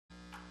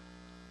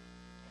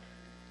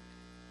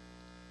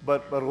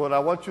But what I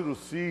want you to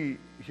see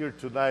here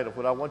tonight,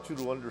 what I want you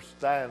to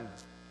understand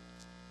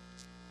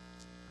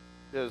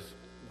is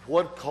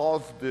what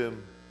caused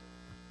him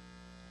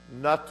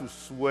not to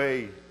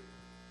sway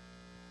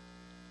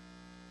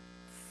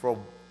from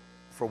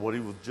what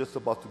he was just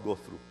about to go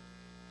through.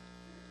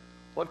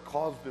 What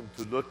caused him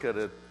to look at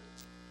it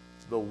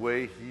the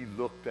way he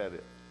looked at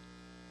it?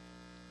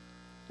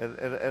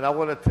 And I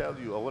want to tell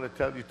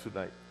you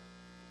tonight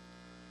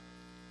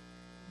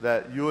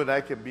that you and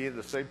I can be in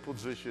the same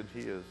position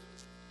he is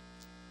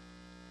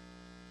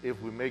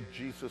if we make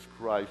Jesus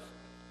Christ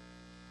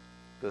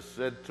the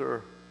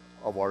center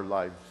of our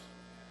lives.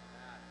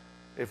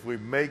 If we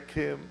make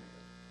him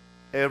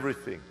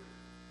everything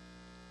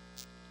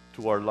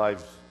to our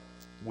lives,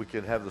 we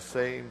can have the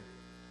same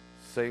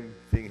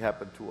thing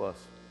happen to us.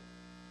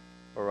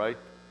 All right?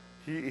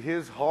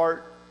 His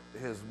heart,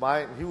 his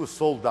mind, he was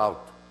sold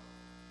out.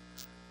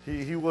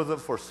 He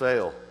wasn't for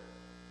sale.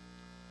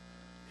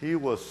 He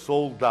was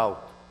sold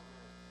out.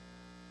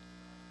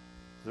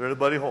 Is there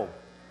anybody home?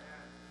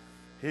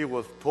 He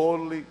was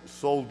totally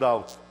sold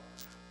out.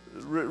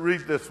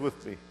 Read this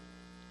with me.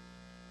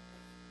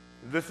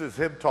 This is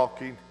him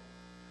talking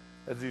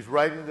as he's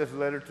writing this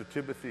letter to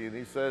Timothy, and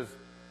he says,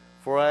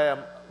 "For I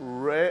am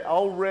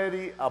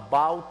already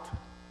about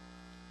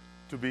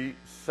to be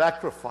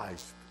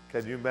sacrificed."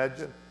 Can you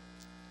imagine?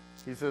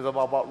 He says, "I'm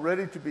about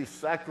ready to be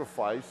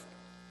sacrificed.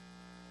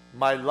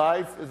 My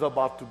life is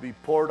about to be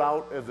poured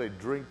out as a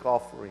drink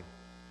offering.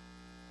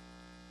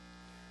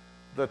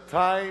 The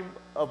time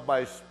of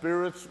my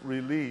spirit's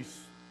release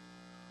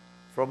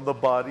from the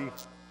body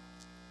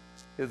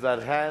is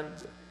at hand,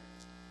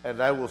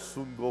 and I will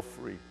soon go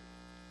free."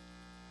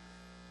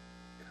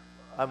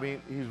 I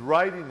mean, he's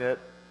writing it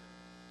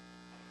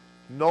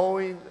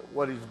knowing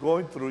what he's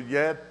going through,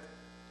 yet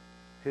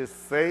his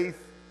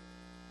faith,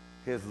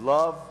 his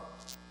love,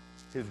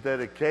 his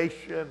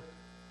dedication,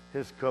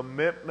 his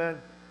commitment,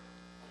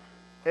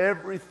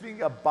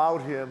 everything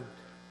about him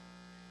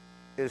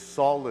is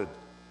solid.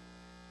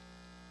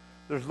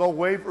 There's no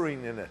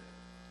wavering in it.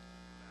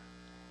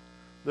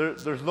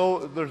 There's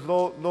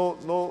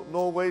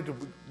no way to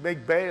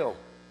make bail.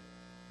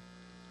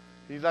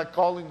 He's not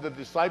calling the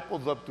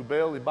disciples up to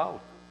bail him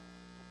out.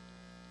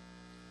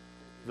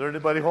 Is there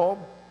anybody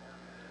home?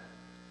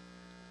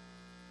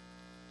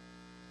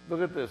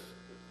 Look at this.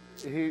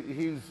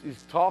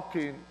 He's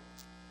talking,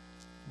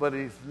 but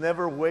he's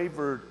never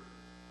wavered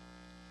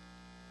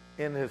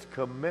in his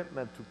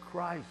commitment to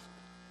Christ,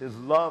 his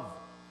love,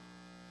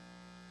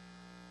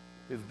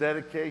 his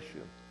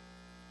dedication.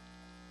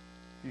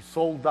 He's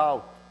sold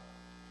out.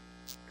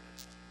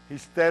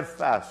 He's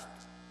steadfast.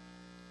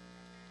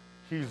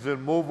 He's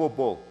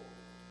immovable.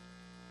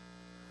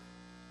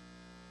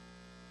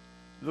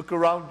 Look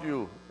around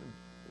you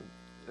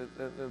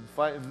and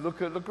find,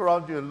 look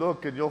around you and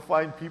look, and you'll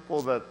find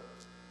people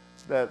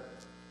that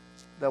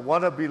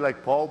want to be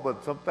like Paul,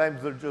 but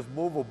sometimes they're just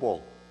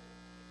movable.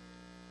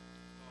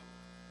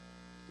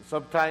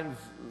 Sometimes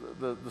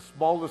the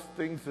smallest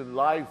things in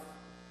life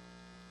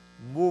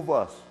move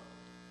us.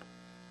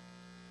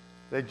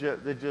 They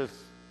just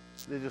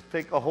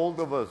take a hold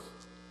of us.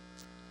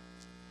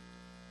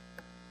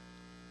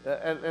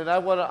 And I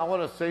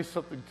want to say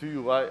something to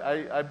you.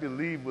 I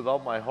believe with all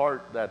my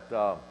heart that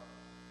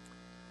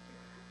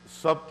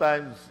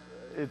sometimes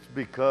it's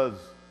because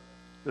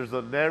there's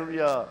an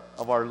area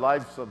of our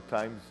life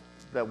sometimes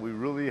that we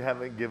really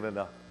haven't given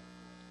up.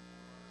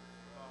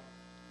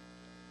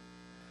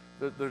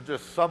 There's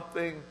just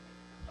something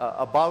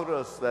about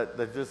us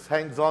that just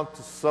hangs on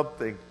to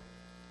something,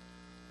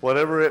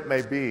 whatever it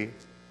may be,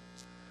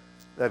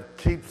 that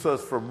keeps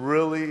us from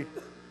really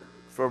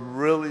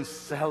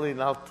selling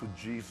out to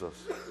Jesus,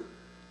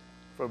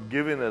 from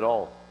giving it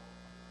all.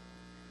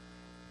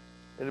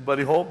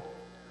 Anybody home?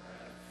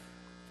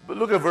 But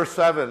look at verse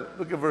 7.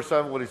 Look at verse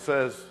 7, what he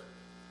says.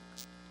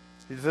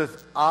 He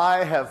says,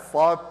 "I have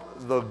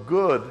fought the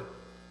good."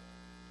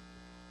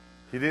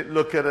 He didn't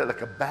look at it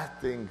like a bad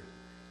thing,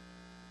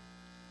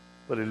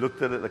 but he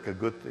looked at it like a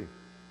good thing.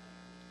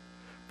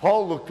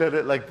 Paul looked at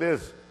it like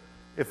this: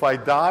 if I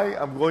die,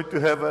 I'm going to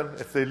heaven.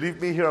 If they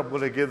leave me here, I'm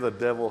going to give the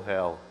devil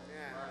hell.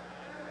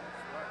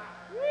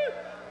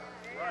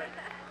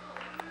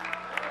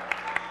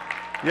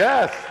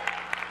 Yes.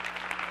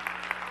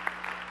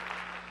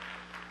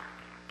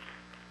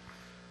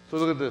 So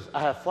look at this.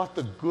 "I have fought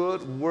the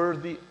good,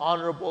 worthy,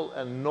 honorable,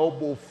 and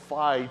noble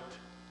fight.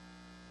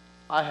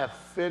 I have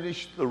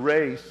finished the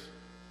race.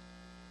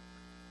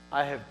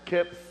 I have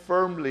kept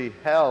firmly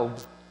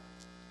held."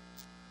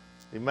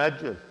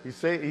 Imagine.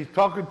 He's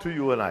talking to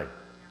you and I.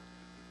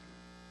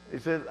 He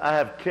says, "I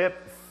have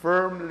kept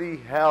firmly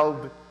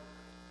held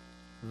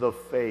the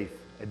faith."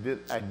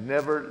 I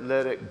never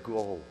let it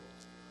go.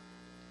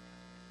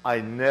 I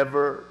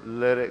never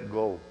let it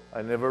go.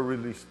 I never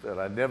released it.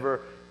 I never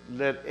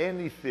let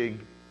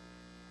anything,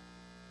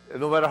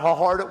 no matter how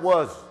hard it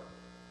was,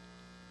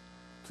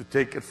 to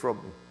take it from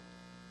me.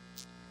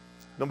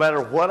 No matter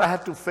what I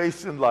had to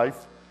face in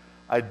life,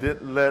 I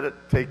didn't let it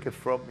take it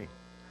from me.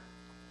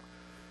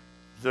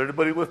 Is there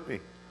anybody with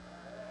me?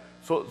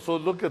 So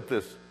look at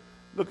this.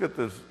 Look at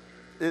this.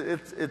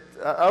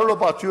 I don't know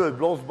about you, it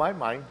blows my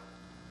mind.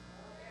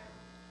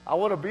 I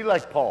want to be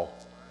like Paul.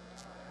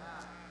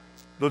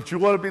 Don't you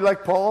want to be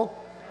like Paul?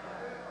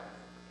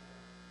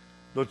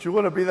 Don't you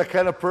want to be the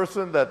kind of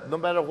person that no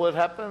matter what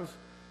happens,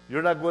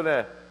 you're not going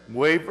to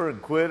waver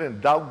and quit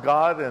and doubt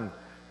God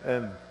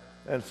and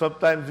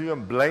sometimes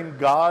even blame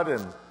God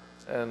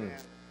and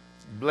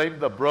blame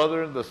the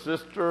brother and the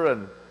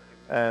sister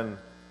and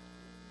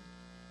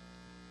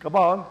come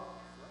on.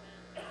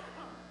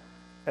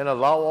 And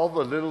allow all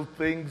the little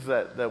things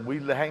that we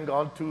hang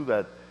on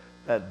to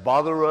that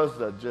bother us,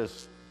 that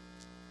just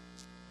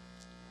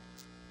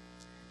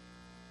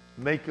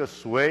make us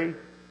sway.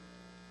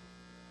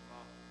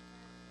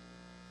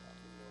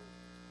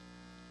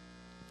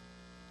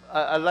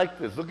 I like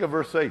this. Look at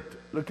verse 8.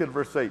 Look at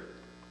verse 8.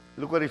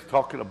 Look what he's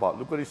talking about.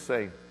 Look what he's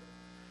saying.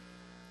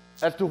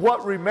 As to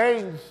what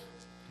remains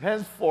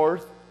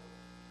henceforth,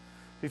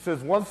 he says,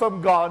 once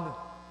I'm gone,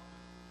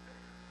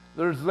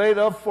 there's laid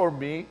up for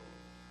me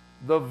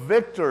the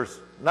victors,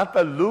 not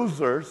the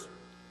losers,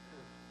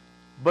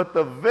 but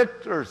the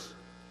victors'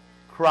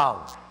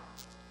 crown.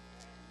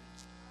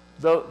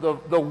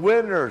 The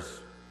winners.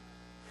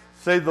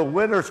 Say the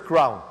winner's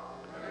crown.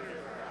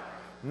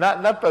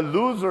 Not the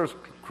loser's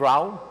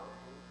crown,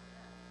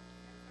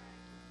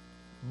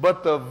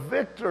 but the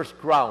victor's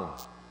crown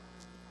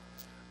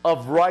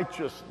of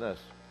righteousness.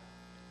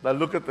 Now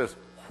look at this.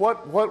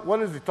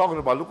 What is he talking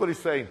about? Look what he's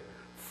saying.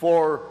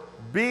 For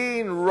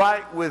being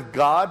right with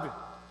God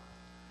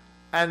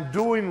and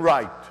doing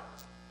right.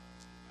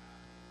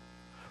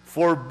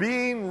 For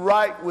being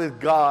right with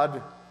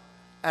God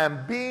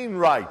and being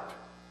right.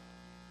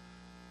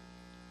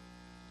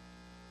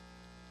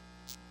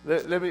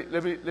 Let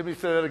me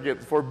say that again.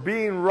 For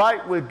being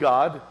right with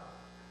God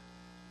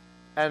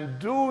and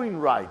doing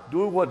right.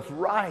 Doing what's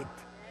right.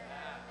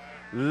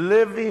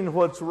 Living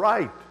what's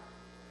right.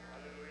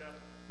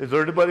 Is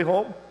there anybody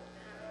home?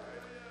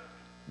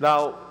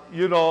 Now,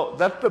 you know,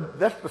 that's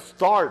the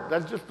start.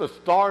 That's just the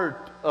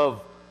start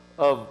of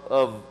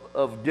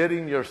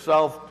getting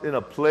yourself in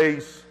a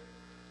place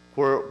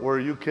where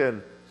you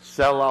can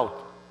sell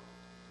out.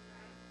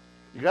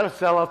 You got to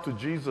sell out to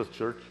Jesus,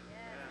 church.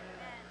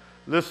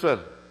 Listen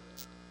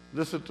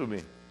to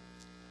me.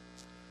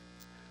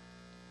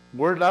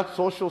 We're not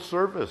social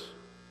service.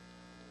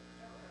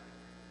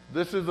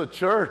 This is a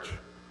church.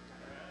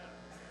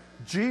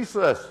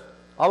 Jesus.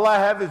 All I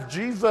have is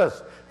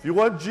Jesus. If you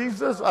want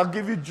Jesus, I'll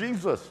give you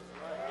Jesus.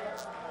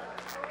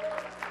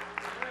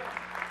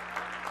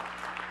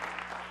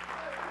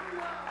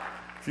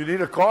 If you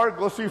need a car,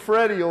 go see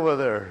Freddie over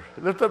there.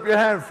 Lift up your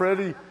hand,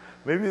 Freddie.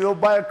 Maybe they'll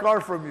buy a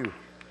car from you.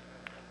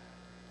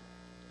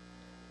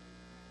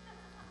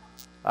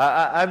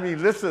 I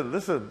mean,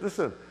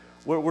 listen.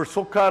 We're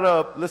so caught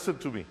up, listen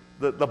to me,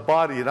 the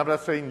body, and I'm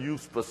not saying you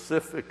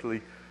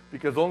specifically,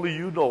 because only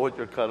you know what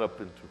you're caught up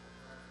into.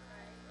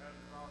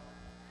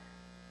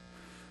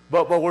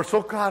 But we're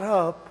so caught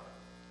up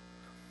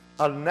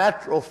on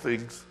natural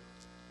things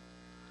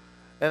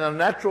and a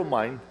natural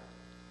mind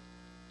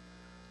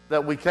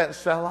that we can't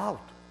sell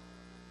out.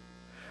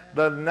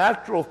 The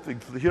natural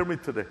things, hear me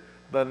today,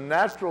 the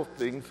natural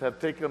things have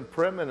taken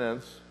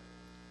preeminence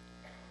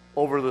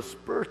over the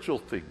spiritual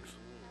things.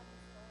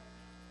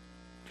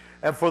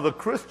 And for the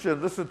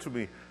Christian, listen to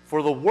me,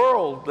 for the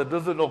world that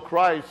doesn't know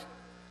Christ,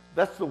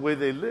 that's the way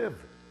they live.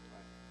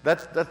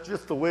 That's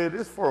just the way it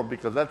is for them,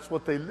 because that's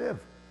what they live.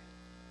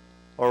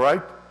 All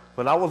right?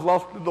 When I was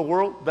lost in the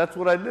world, that's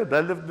what I lived.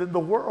 I lived in the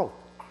world.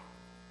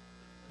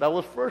 That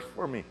was first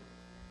for me.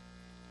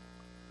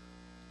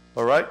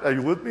 All right? Are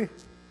you with me?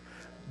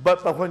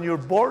 But when you're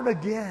born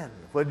again,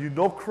 when you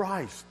know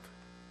Christ,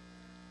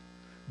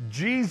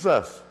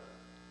 Jesus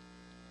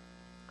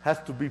has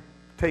to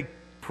take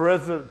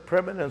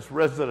preeminence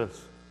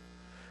residence.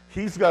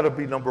 He's got to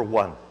be number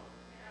one.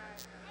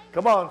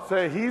 Come on,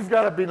 say, he's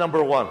got to be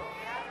number one.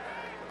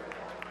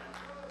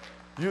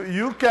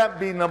 You can't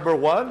be number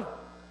one.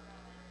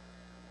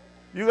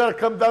 You got to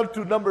come down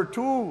to number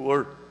two,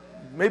 or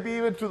maybe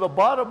even to the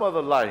bottom of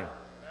the line.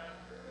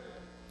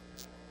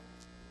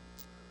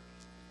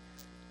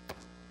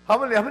 How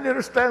many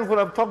understand what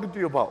I'm talking to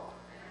you about?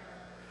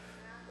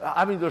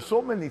 I mean, there's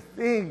so many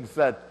things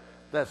that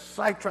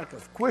sidetrack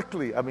us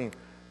quickly. I mean,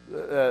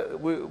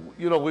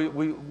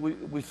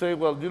 we say,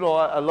 well, you know,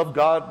 I love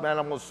God, man,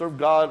 I'm going to serve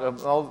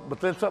God, but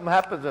then something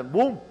happens and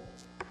boom.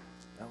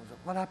 I was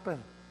like, what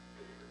happened?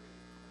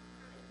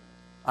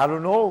 I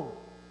don't know.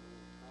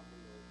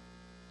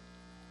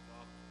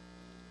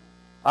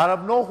 Out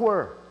of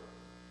nowhere.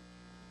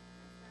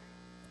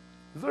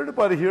 Is there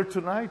anybody here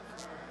tonight?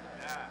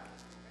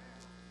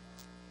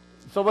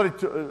 Somebody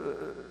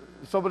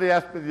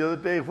asked me the other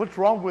day, what's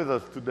wrong with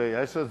us today?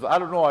 I said, I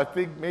don't know, I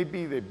think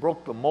maybe they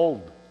broke the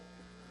mold.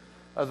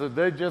 I said,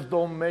 they just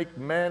don't make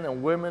men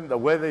and women the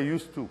way they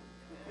used to.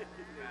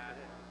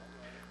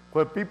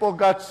 When people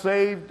got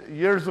saved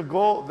years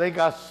ago, they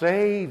got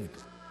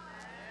saved.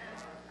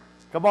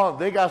 Come on,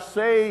 they got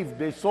saved.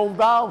 They sold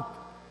out.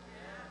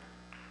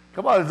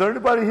 Come on, is there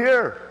anybody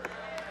here?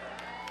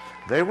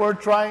 They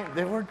weren't trying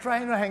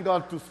to hang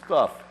on to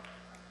stuff.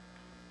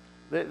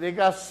 They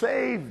got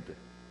saved.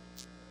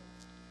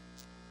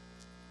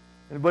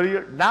 Anybody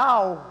here?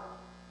 Now,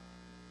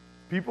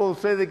 people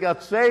say they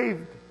got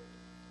saved,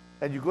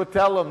 and you go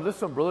tell them,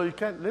 listen, brother, you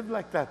can't live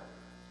like that.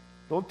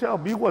 Don't tell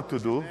me what to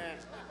do.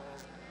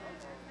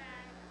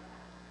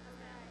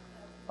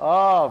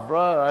 Oh,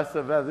 brother, I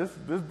said, man,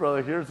 this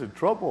brother here is in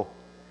trouble.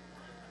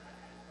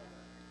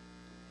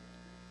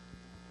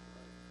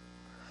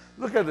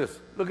 Look at this.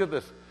 Look at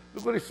this.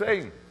 Look what he's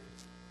saying.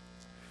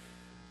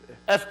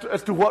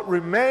 As to what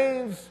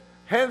remains,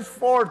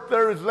 henceforth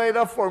there is laid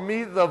up for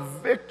me the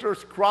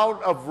victor's crown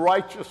of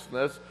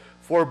righteousness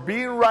for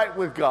being right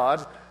with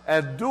God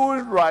and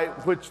doing right,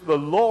 which the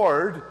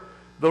Lord,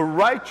 the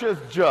righteous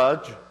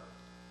judge,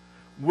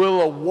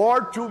 will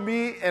award to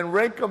me and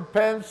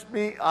recompense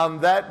me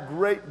on that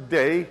great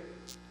day.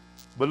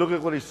 But look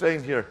at what he's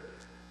saying here.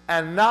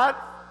 And not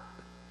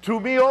to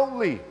me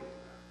only.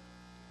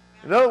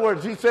 In other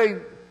words, he's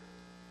saying,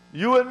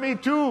 you and me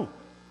too.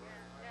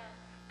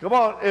 Come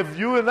on, if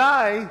you and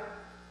I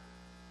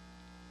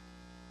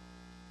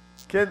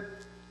can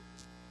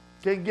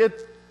get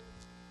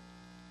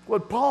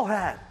what Paul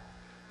had.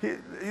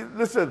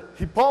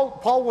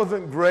 Paul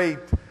wasn't great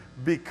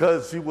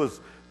because he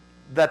was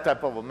that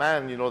type of a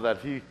man,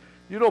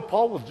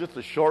 Paul was just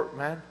a short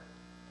man.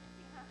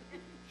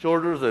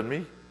 Shorter than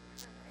me.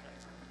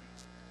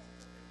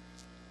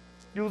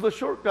 He was a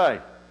short guy.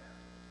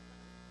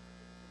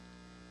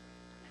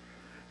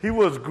 He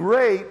was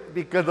great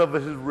because of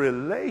his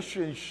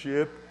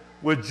relationship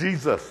with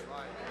Jesus.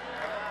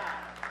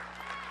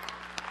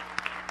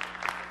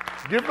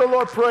 Give the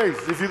Lord praise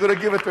if you're going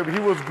to give it to him. He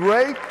was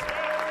great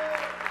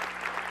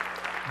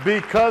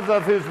because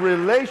of his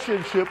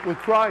relationship with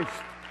Christ.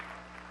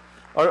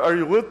 Are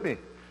you with me?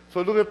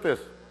 So look at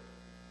this.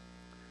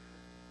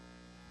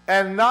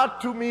 And not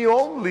to me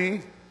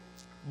only,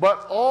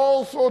 but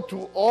also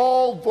to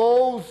all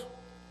those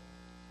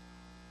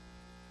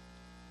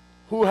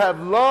who have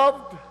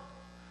loved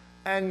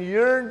and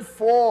yearned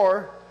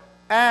for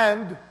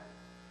and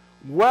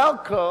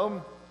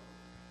welcome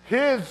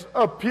his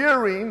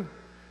appearing,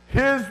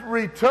 his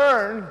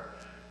return.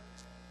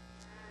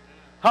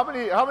 How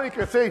many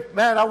can say,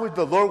 man, I wish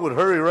the Lord would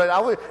hurry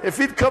right? If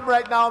he'd come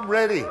right now, I'm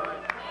ready.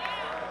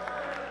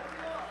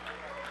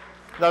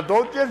 Now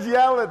don't just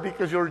yell it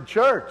because you're in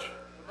church.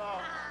 Come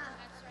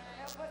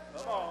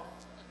on.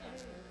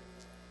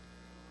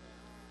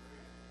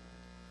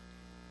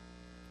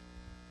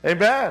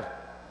 Amen.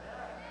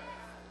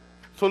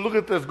 So look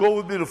at this. Go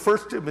with me to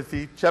 1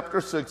 Timothy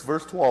chapter 6,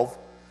 verse 12.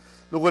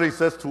 Look what he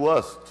says to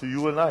us, to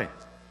you and I.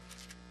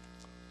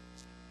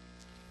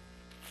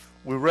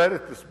 We read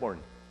it this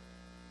morning.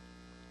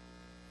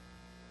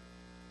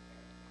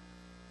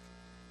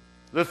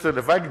 Listen,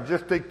 if I could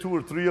just take 2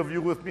 or 3 of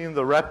you with me in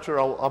the rapture,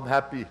 I'm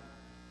happy.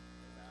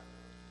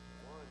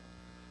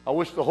 I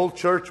wish the whole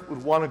church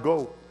would want to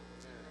go.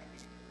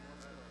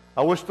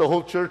 I wish the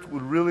whole church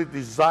would really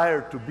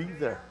desire to be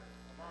there.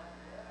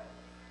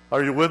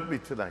 Are you with me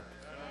tonight?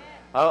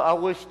 I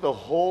wish the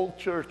whole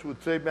church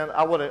would say, man,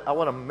 I want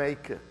to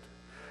make it.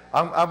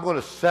 I'm going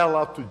to sell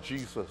out to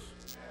Jesus.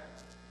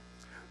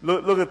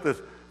 Look at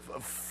this.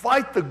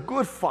 Fight the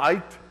good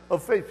fight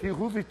of faith.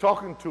 Who's he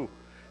talking to?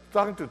 He's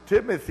talking to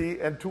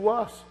Timothy and to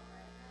us.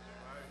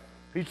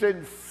 He's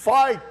saying,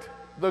 fight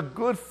the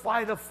good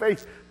fight of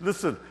faith.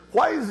 Listen,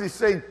 why is he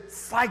saying,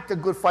 fight the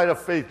good fight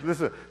of faith?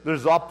 Listen,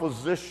 there's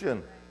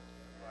opposition.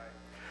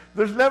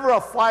 There's never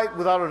a fight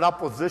without an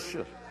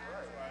opposition.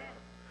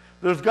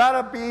 There's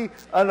got to be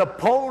an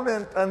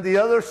opponent on the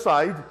other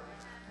side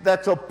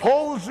that's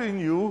opposing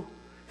you,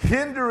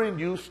 hindering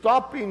you,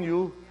 stopping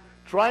you,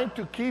 trying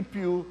to keep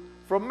you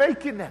from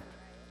making it.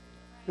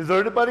 Is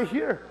there anybody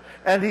here?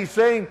 And he's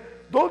saying,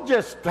 don't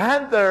just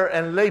stand there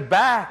and lay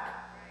back.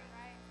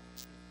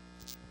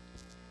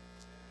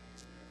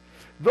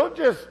 Don't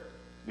just,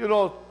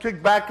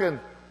 kick back and,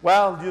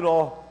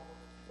 all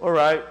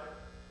right.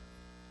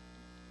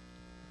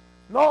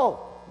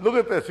 No, look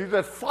at this. He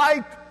said,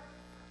 fight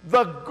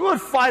the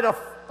good fight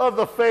of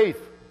the faith.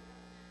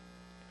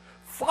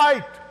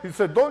 Fight. He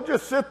said, don't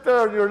just sit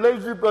there in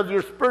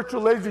your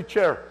spiritual lazy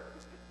chair.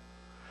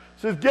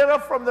 He says, get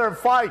up from there and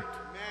fight.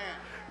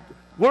 Amen.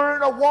 We're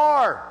in a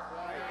war.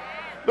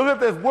 Right. Look at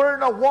this. We're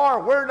in a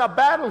war. We're in a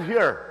battle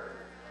here.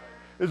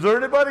 Is there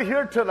anybody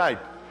here tonight?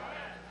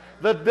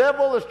 The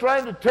devil is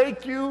trying to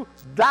take you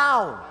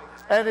down.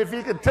 And if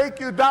he can take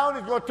you down,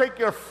 he's going to take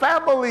your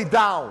family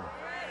down.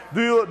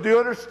 Do you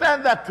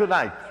understand that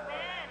tonight?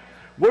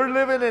 We're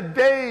living in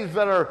days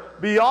that are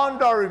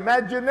beyond our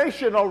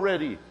imagination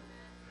already.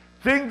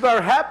 Things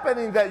are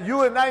happening that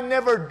you and I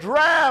never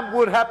dreamed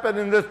would happen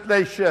in this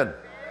nation.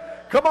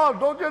 Come on,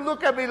 don't just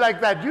look at me like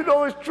that. You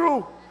know it's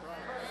true.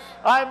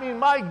 I mean,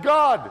 my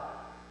God.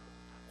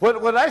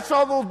 When I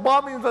saw those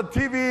bombings on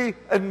TV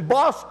in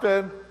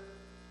Boston,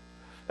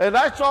 and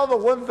I saw the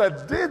ones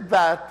that did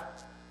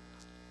that,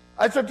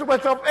 I said to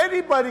myself,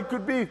 anybody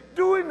could be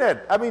doing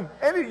it. I mean,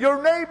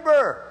 your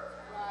neighbor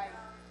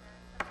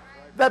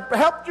that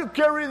helped you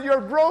carry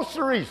your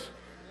groceries.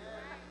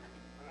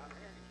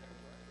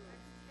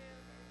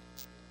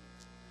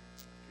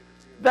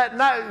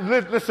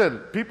 Listen,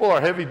 people are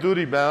heavy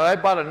duty, man. I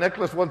bought a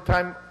necklace one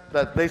time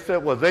that they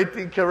said was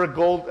 18 karat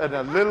gold, and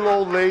a little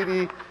old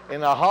lady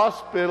in a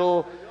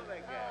hospital,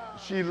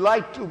 she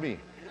lied to me.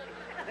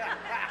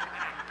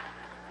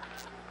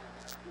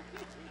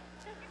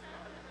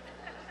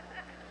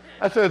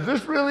 I said, is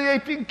this really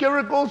 18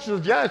 karat gold? She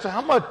says, yeah. I said,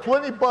 how much?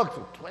 $20.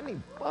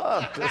 $20.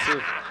 I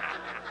said,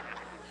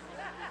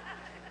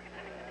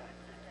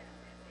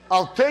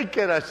 I'll take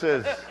it, I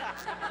says.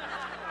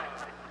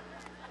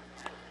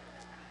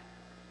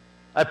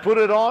 I put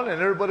it on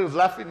and everybody was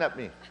laughing at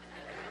me.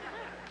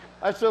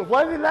 I said,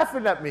 why are they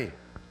laughing at me?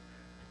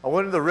 I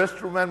went in the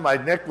restroom and my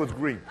neck was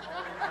green.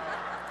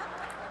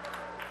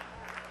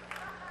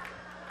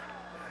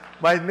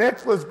 My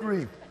neck was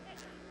green.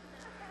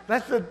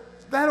 And I said,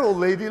 that old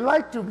lady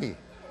lied to me.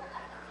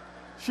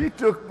 She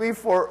took me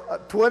for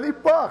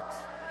 $20.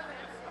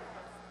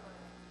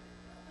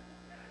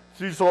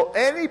 See, so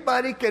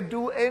anybody can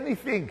do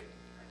anything.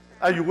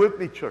 Are you with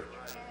me, church?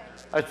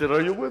 I said,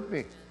 are you with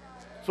me?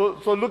 So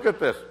look at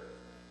this.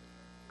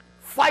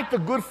 Fight the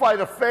good fight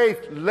of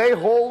faith. Lay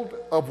hold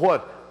of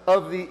what?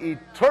 Of the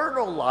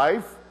eternal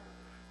life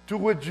to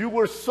which you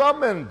were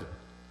summoned.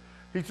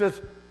 He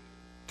says,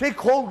 take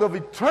hold of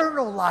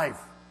eternal life.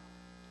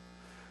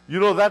 You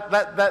know,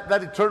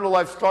 that eternal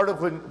life started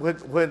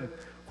when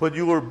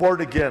you were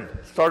born again.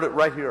 Started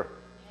right here.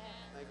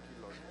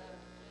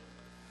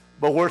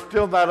 But we're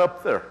still not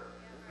up there.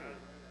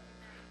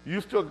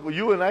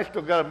 You and I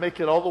still got to make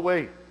it all the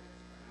way.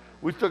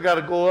 We still got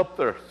to go up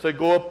there. Say,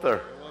 go up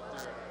there.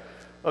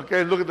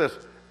 Okay, look at this.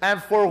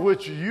 And for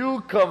which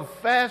you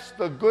confess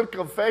the good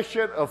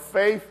confession of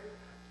faith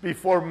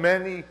before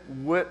many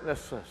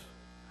witnesses.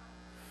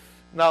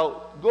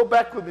 Now, go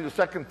back with me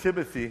to 2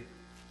 Timothy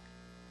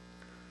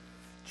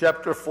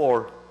chapter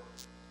 4.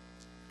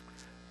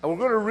 And we're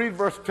going to read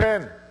verse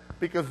 10.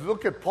 Because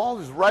look at Paul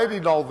is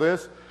writing all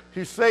this.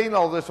 He's saying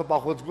all this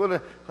about what's going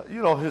to,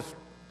 you know, his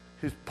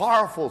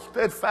powerful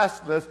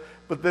steadfastness.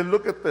 But then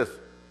look at this.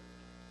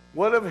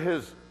 One of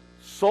his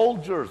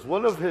soldiers,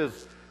 one of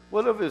his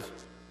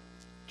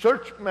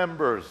church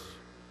members,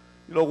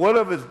 you know, one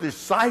of his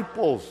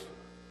disciples,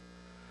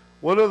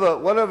 one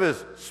of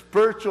his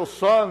spiritual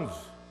sons.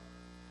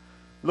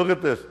 Look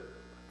at this.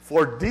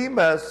 For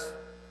Demas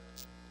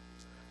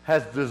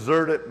has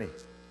deserted me.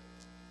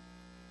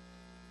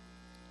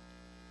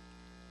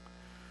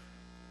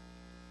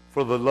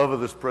 For the love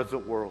of this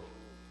present world.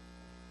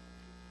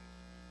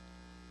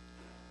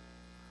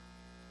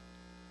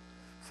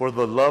 For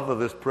the love of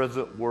this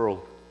present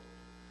world.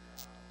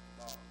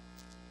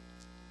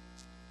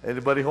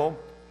 Anybody home?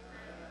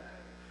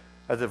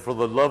 I said, for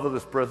the love of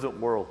this present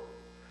world.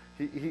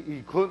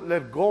 He couldn't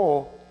let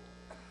go.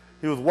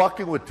 He was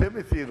walking with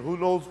Timothy, and who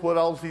knows what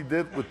else he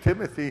did with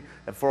Timothy,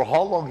 and for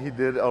how long he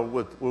did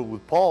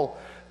with Paul.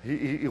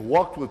 He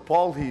walked with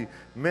Paul, he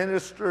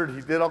ministered,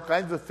 he did all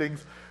kinds of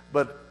things,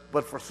 but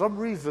for some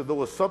reason there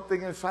was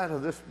something inside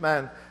of this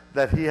man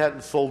that he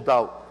hadn't sold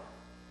out.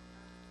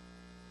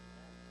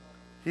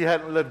 He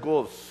hadn't let go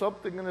of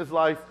something in his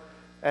life,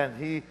 and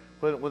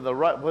when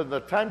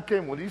the time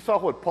came, when he saw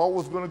what Paul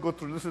was going to go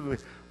through, listen to me,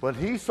 when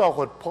he saw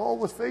what Paul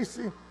was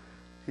facing,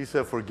 he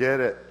said, forget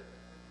it.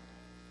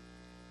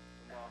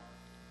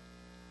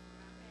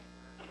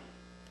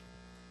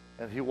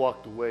 And he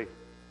walked away.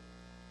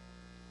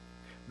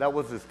 That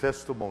was his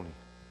testimony.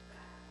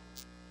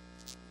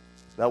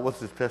 That was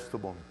his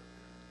testimony.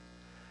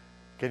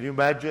 Can you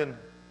imagine?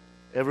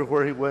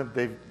 Everywhere he went,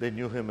 they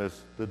knew him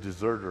as the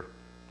deserter.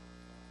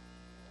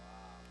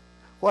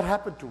 What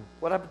happened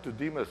to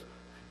Demas?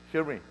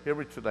 Hear me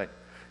tonight.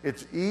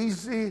 It's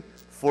easy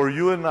for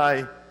you and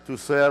I to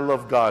say I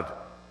love God.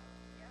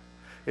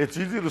 It's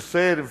easy to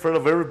say it in front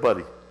of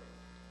everybody.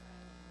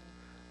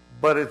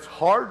 But it's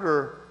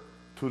harder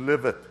to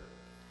live it.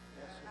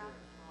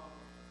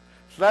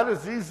 It's not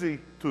as easy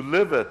to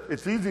live it.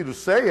 It's easy to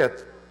say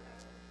it.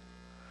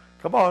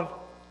 Come on.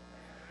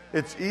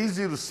 It's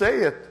easy to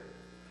say it,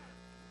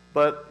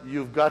 but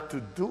you've got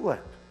to do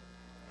it.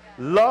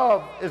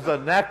 Love is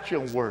an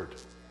action word.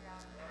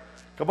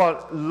 Come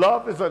on,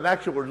 love is an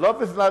action word.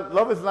 Love is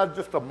not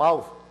just a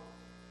mouth.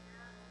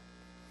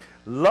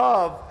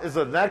 Love is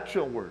an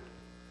action word.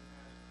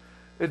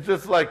 It's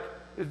just like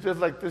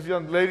this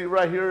young lady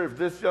right here. If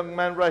this young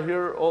man right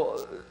here,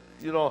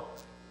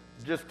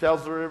 just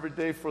tells her every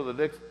day for the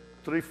next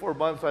 3-4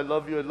 months, I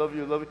love you, I love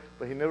you, I love you,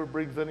 but he never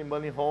brings any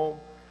money home,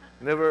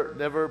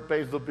 never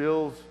pays the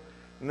bills,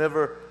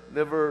 never,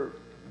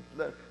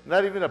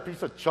 not even a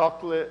piece of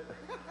chocolate.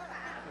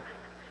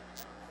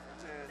 That's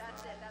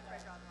it. That's where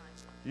I draw the line.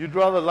 You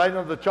draw the line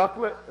on the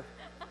chocolate?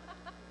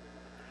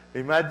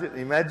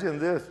 Imagine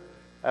this.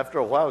 After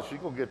a while, she's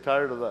going to get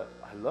tired of that.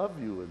 I love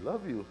you, I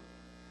love you.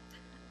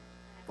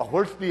 But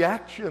where's the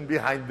action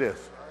behind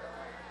this?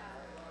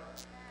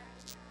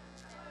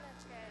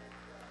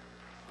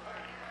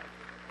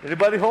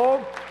 Anybody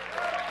home?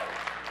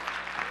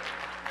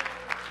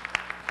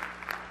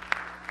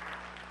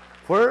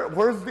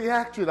 Where's the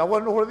action? I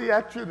want to know where the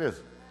action is.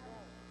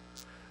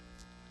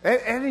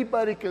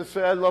 Anybody can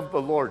say, I love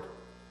the Lord.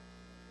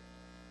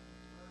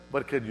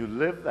 But can you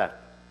live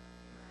that?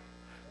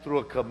 Through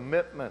a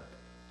commitment,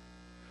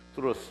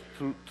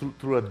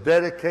 through a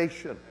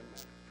dedication.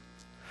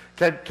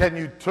 Can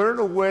you turn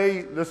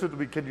away, listen to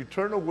me, can you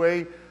turn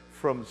away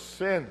from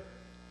sin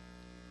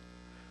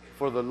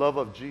for the love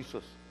of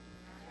Jesus?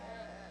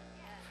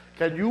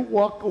 Can you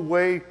walk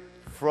away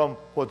from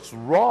what's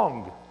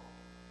wrong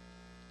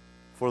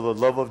for the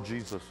love of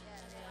Jesus?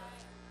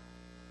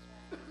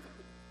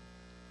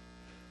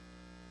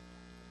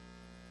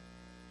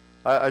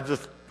 I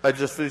just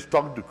finished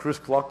talking to Chris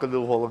Clark a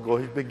little while ago.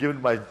 He's been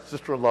giving my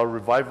sister-in-law a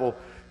revival.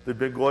 They've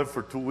been going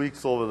for 2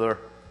 weeks over there.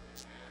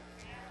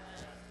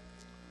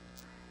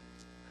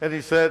 And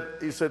he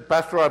said,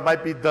 Pastor, I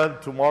might be done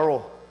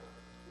tomorrow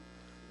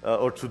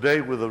or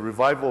today with a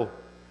revival.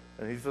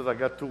 And he says, I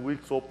got 2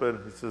 weeks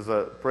open. He says,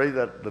 pray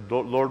that the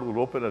Lord will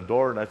open a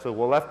door. And I said,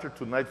 well, after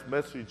tonight's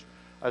message,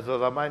 I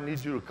said, I might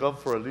need you to come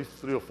for at least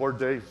 3 or 4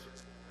 days.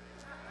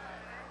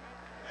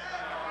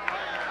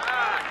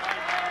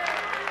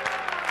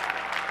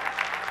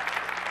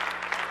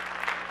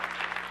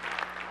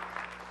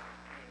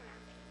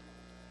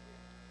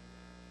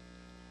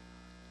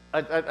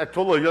 I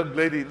told a young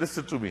lady,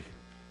 listen to me.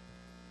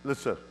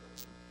 Listen.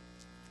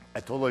 I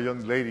told a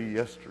young lady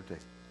yesterday,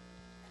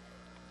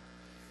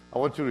 I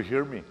want you to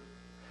hear me,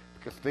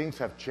 because things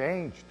have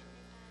changed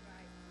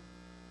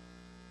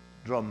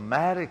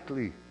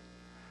dramatically.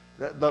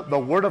 The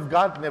Word of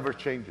God never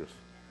changes.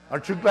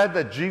 Aren't you glad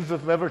that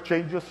Jesus never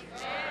changes?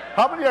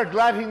 How many are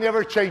glad He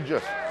never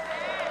changes?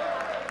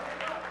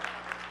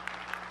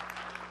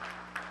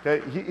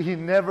 Okay, He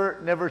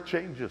never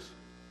changes.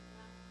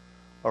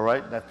 All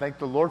right, and I thank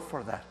the Lord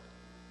for that.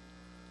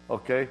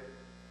 Okay,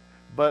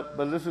 but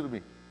listen to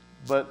me.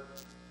 But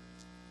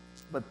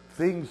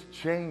things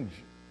change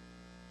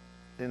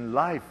in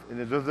life, and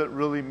it doesn't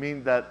really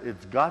mean that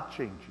it's God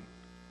changing.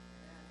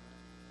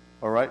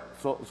 All right,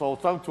 so I was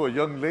talking to a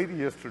young lady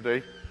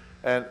yesterday,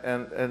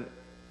 and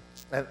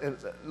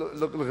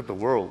look at the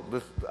world.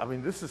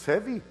 This is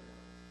heavy.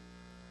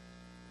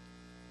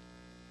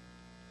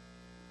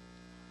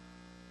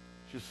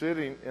 She's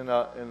sitting in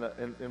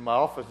my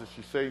office, and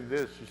she's saying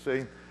this. She's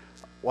saying,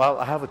 well,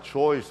 I have a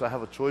choice. I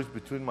have a choice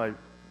between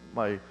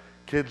my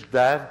kid's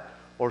dad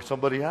or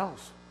somebody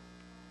else.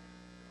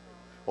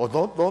 Oh,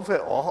 don't say,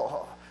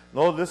 oh,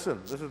 no,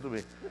 listen to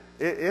me.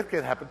 It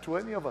can happen to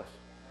any of us.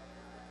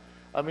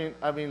 I mean,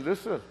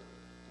 listen.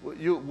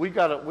 We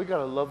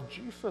gotta love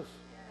Jesus.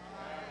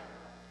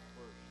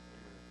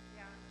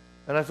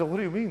 And I said, what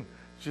do you mean?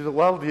 She said,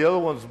 well, the other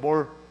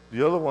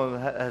one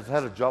has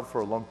had a job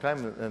for a long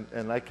time,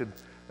 and I could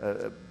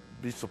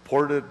be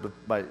supported.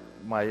 But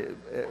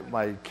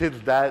my kid's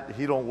dad,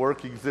 he don't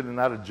work. He's in and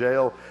out of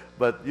jail.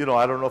 But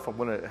I don't know if I'm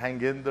going to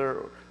hang in there.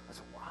 I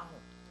said, wow.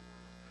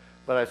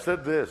 But I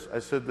said this.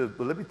 But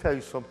let me tell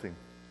you something.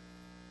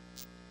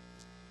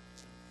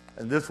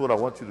 And this is what I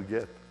want you to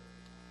get.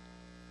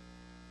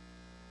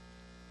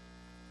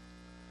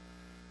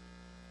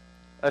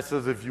 I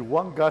says, if you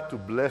want God to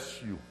bless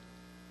you,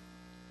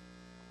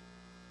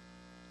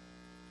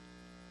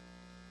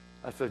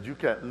 I said, you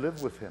can't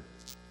live with Him.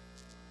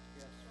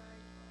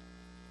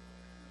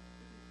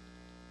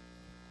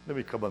 Let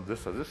me come on this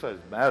side. This side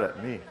is mad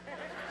at me.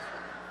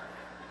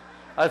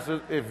 I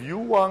said, if you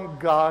want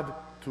God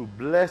to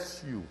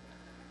bless you,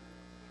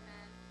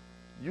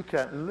 you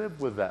can't live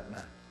with that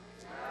man.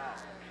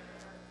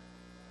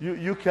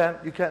 You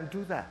can't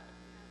do that.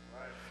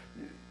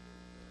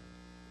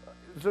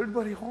 Is there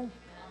anybody home?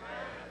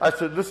 I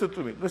said, listen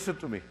to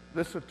me,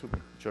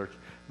 church.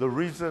 The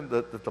reason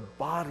that the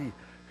body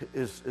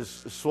is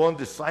so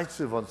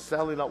undecisive on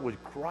selling out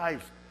with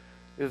Christ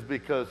is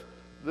because,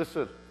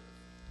 listen,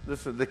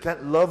 they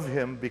can't love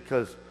Him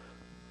because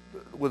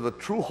with a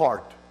true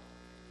heart,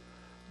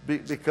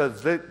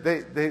 because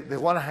they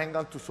want to hang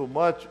on to so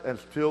much and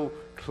still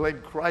claim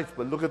Christ.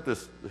 But look at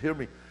this. Hear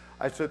me.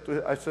 I said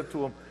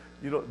to him,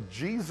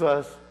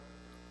 Jesus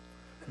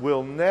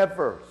will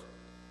never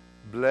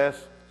bless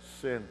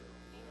sin.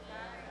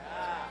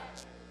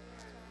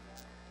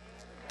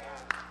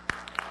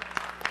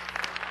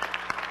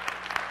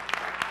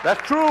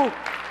 That's true.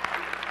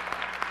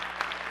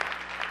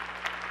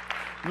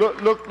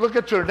 Look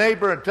at your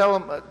neighbor and tell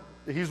him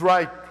he's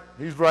right.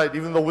 He's right,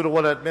 even though we don't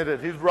want to admit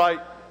it. He's right.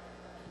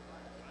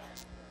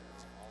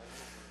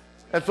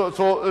 And so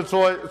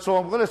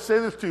I'm going to say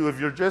this to you: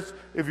 if you're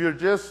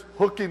just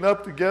hooking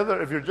up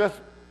together, if you're just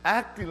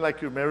acting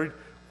like you're married,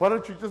 why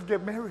don't you just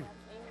get married?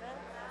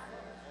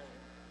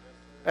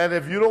 And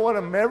if you don't want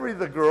to marry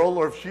the girl,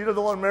 or if she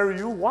doesn't want to marry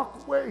you,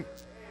 walk away.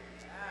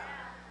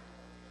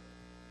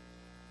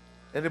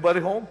 Anybody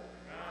home?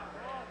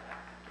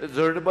 Is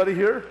there anybody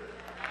here?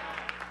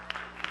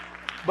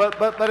 But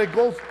it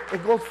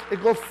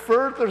goes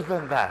further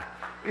than that.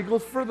 It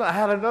goes further. I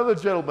had another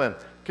gentleman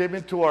came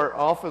into our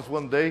office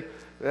one day.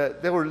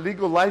 They were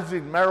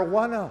legalizing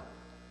marijuana,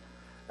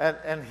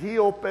 and he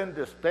opened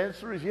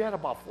dispensaries. He had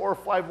about 4 or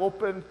 5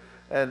 open,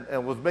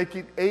 and was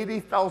making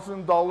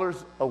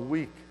 $80,000 a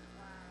week.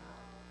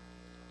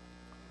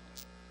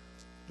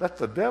 That's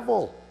the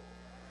devil.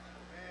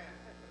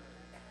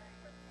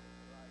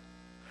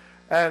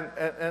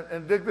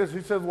 And Nicholas,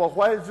 he says, well,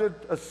 why is it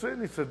a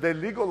sin? He said, they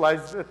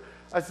legalized it.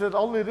 I said,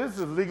 all it is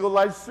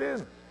legalized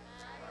sin.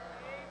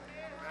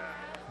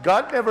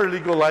 God never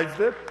legalized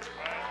it.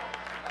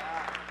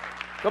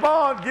 Come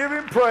on, give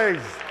him praise.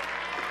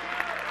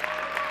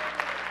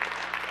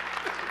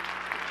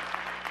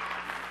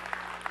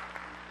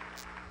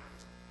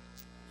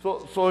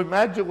 So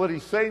imagine what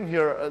he's saying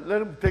here.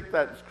 Let him take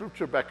that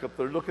scripture back up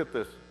there. Look at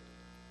this.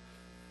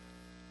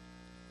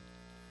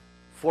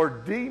 For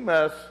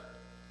Demas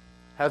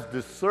has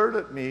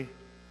deserted me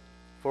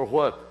for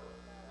what?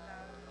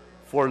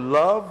 For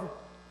love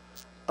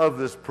of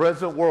this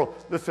present world.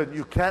 Listen,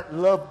 you can't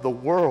love the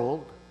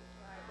world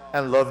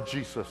and love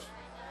Jesus.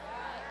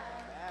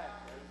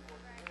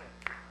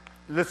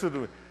 Listen to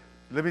me.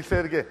 Let me say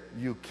it again.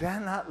 You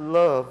cannot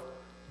love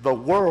the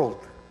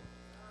world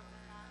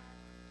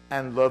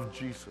and love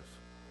Jesus.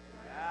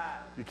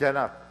 You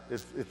cannot.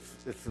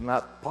 It's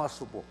not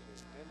possible.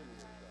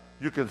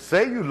 You can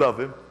say you love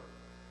him,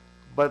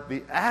 but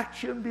the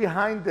action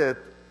behind it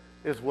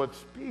is what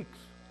speaks.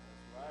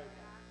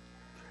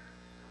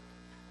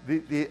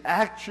 The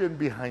action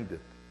behind it.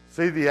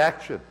 Say the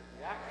action.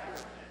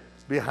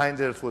 Behind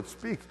it is what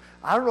speaks.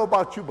 I don't know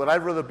about you, but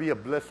I'd rather be a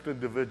blessed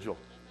individual.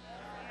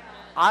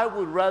 I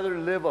would rather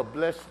live a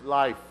blessed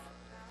life.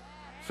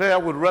 Say, I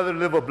would rather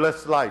live a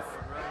blessed life.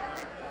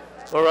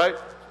 All right?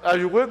 Are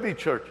you with me,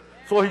 church?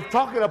 So he's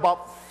talking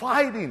about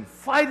fighting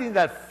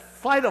that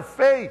fight of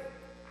faith.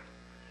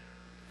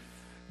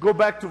 Go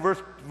back to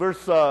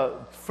verse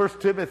 1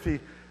 Timothy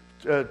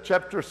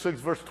chapter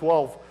 6, verse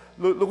 12.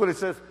 Look what it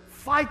says.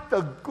 Fight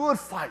the good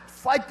fight.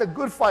 Fight the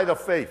good fight of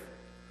faith.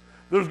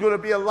 There's going to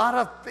be a lot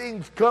of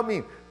things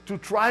coming to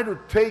try to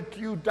take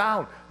you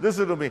down.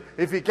 Listen to me.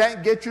 If he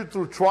can't get you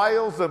through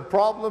trials and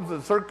problems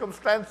and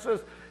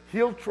circumstances,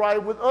 he'll try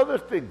with other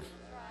things.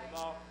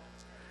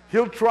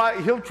 He'll try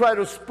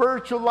to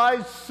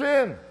spiritualize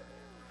sin.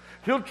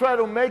 He'll try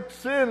to make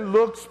sin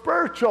look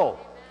spiritual.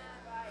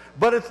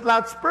 But it's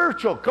not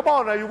spiritual. Come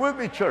on, are you with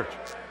me, church?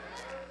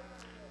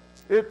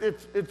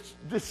 It's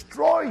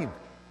destroying.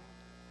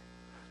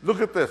 Look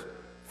at this.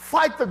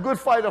 Fight the good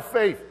fight of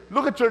faith.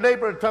 Look at your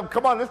neighbor and tell him,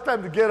 come on, it's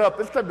time to get up.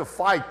 It's time to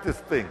fight this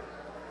thing.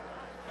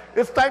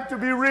 It's time to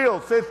be real.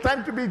 Say, it's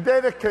time to be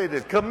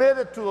dedicated,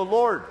 committed to the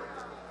Lord.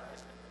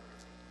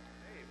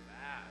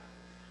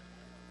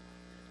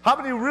 How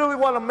many really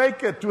want to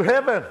make it to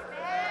heaven?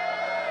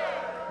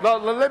 Now,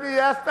 let me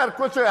ask that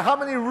question. How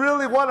many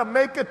really want to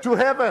make it to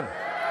heaven?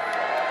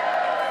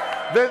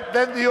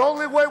 Then the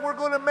only way we're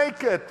going to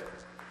make it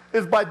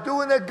is by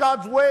doing it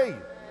God's way.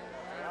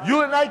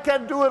 You and I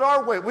can't do it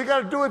our way. We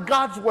got to do it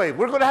God's way.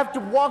 We're going to have to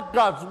walk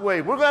God's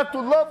way. We're going to have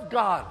to love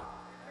God.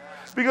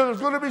 Because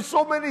there's going to be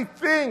so many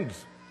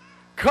things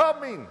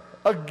coming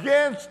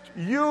against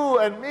you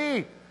and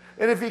me.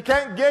 And if he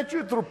can't get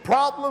you through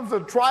problems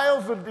and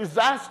trials and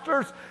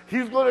disasters,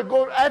 he's going to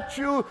go at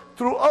you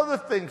through other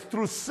things,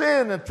 through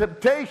sin and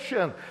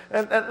temptation.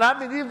 And I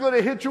mean, he's going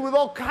to hit you with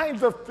all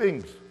kinds of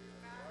things.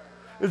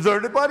 Is there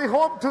anybody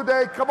home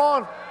today? Come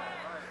on.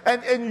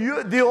 And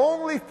you, the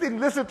only thing,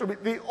 listen to me,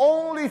 the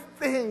only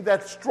thing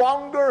that's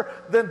stronger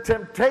than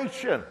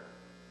temptation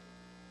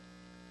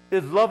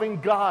is loving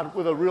God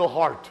with a real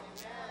heart.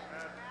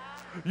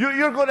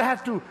 You're going to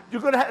have to,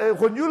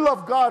 when you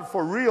love God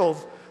for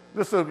reals,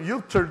 listen,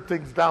 you turn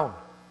things down.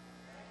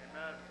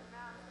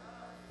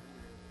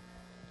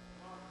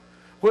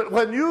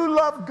 When you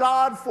love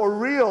God for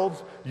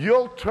reals,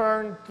 you'll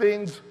turn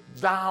things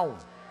down.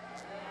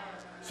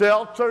 Say,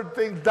 I'll turn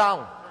things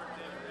down.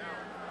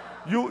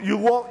 You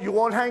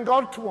won't hang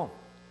on to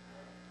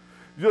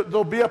them.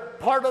 They'll be a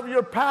part of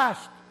your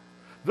past.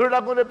 They're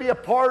not going to be a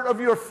part of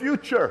your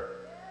future.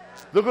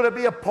 They're going to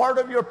be a part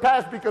of your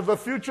past because the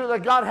future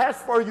that God has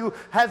for you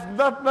has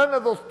none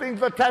of those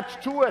things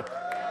attached to it.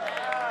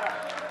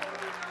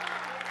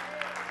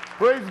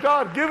 Praise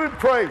God. Give him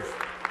praise.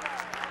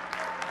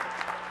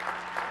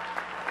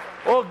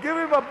 Oh, give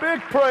him a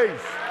big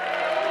praise.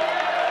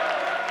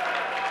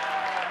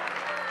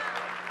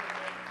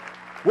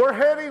 We're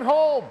heading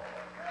home.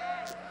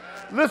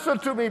 Listen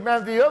to me,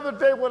 man. The other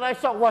day when I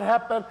saw what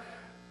happened,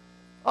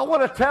 I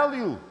want to tell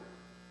you.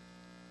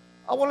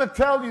 I want to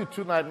tell you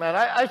tonight, man.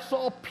 I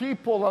saw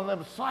people on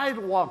the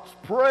sidewalks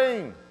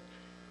praying,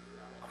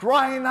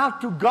 crying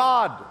out to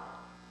God.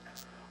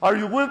 Are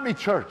you with me,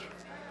 church?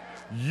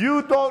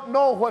 You don't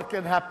know what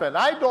can happen.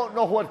 I don't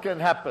know what can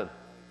happen.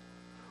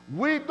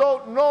 We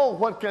don't know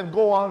what can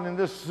go on in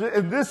this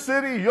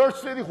city, your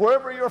city,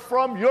 wherever you're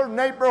from, your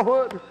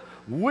neighborhood.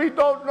 We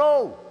don't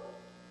know.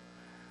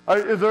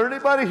 Is there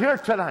anybody here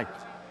tonight?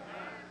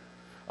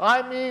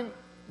 I mean,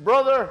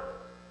 brother,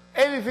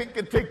 anything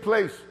can take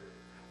place.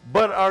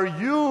 But are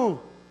you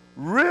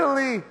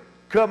really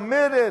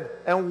committed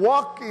and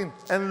walking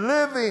and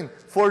living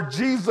for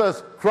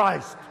Jesus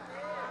Christ?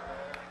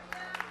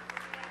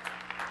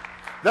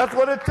 That's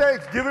what it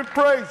takes. Give him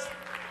praise.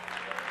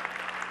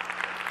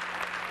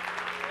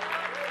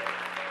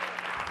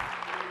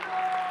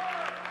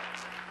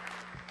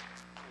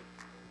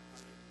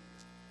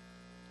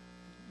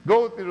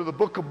 Go with me to the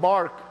book of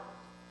Mark.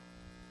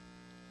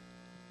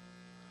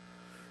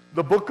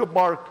 The book of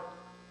Mark.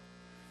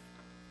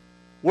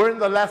 We're in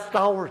the last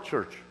hour,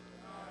 church.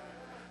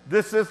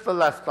 This is the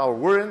last hour.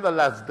 We're in the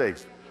last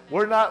days.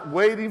 We're not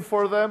waiting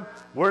for them.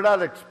 We're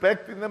not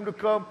expecting them to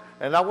come.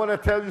 And I want to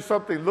tell you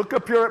something. Look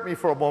up here at me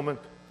for a moment.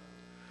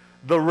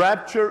 The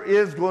rapture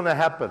is going to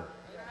happen.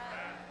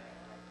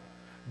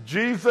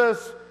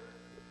 Jesus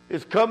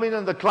is coming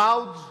in the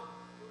clouds.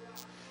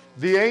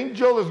 The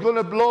angel is going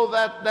to blow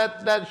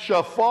that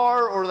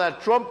shofar or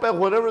that trumpet,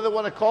 whatever they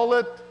want to call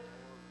it.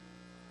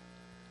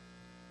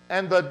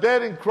 And the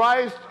dead in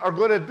Christ are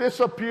going to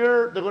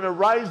disappear. They're going to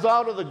rise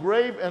out of the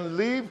grave and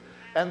leave.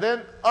 And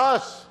then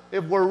us,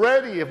 if we're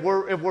ready, if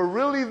we're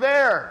really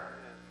there,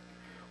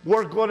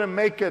 we're going to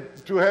make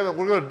it to heaven.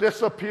 We're going to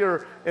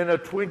disappear in a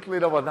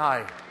twinkling of an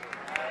eye.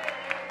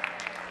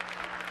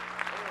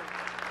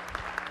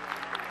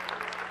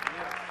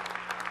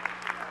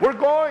 We're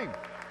going.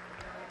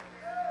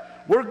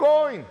 We're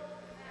going.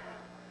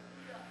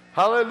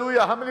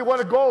 Hallelujah. How many want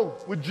to go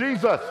with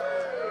Jesus?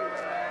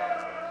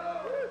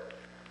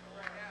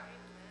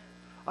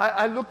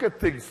 I look at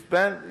things,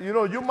 man. You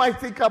know, you might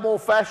think I'm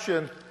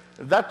old-fashioned.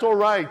 That's all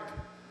right.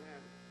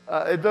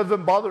 It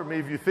doesn't bother me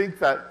if you think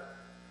that.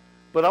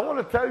 But I want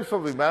to tell you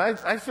something, man.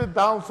 I sit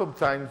down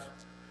sometimes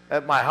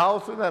at my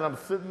house and then I'm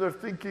sitting there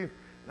thinking,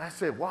 and I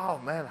say,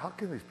 wow, man, how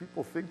can these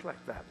people think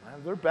like that,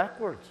 man? They're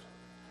backwards.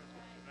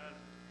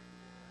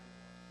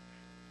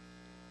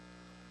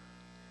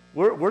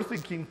 We're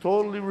thinking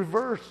totally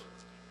reverse.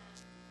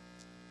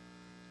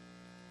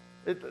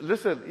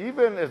 Listen,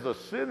 even as a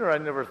sinner, I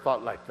never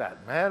thought like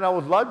that, man. I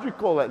was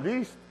logical at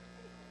least.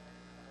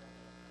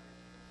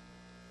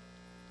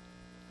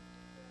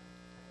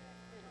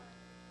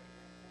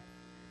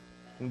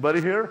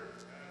 Anybody here?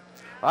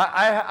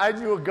 I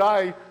knew a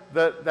guy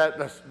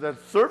that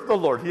served the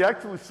Lord. He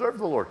actually served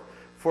the Lord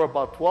for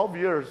about 12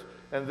 years,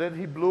 and then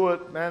he blew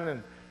it, man,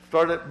 and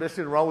started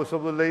messing around with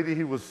some of the lady.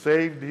 He was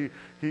saved. He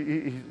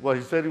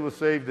said he was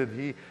saved,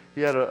 and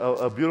he had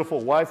a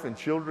beautiful wife and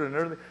children and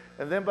everything.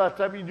 And then by the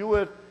time he knew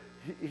it,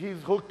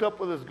 he's hooked up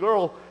with this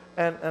girl.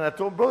 And I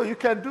told him, brother, you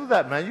can't do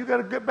that, man. You got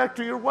to get back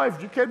to your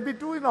wife. You can't be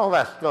doing all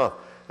that stuff.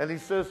 And he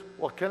says,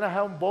 well, can I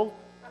have them both?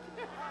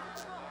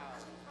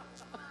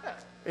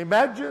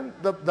 Imagine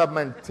the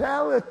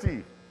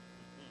mentality.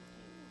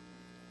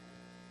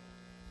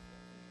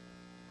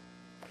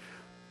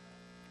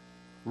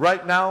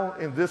 Right now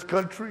in this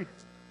country,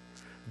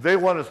 they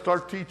want to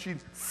start teaching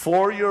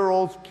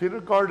 4-year-olds,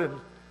 kindergarten,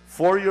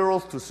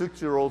 4-year-olds to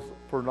 6-year-olds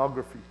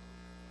pornography.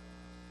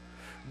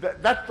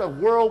 That's the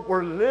world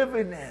we're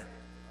living in.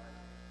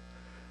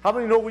 How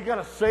many know we got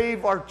to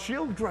save our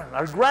children,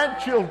 our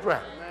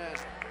grandchildren? Amen.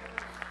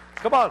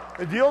 Come on.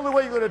 And the only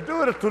way you're going to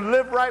do it is to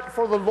live right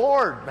for the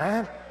Lord,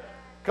 man.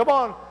 Come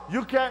on.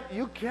 You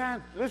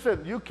can't,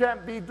 listen, you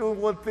can't be doing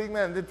one thing,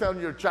 man, and then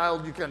telling your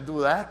child you can't do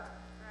that.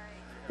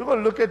 They're going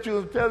to look at you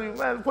and tell you,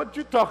 man, what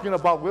you talking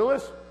about,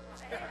 Willis?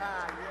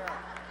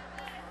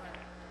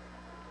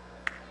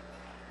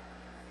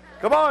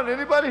 Come on,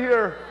 anybody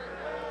here?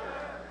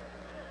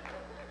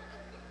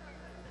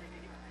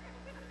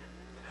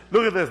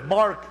 Look at this,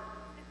 Mark.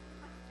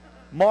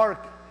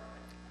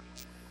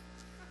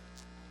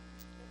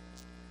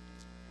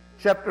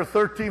 Chapter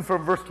 13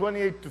 from verse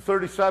 28 to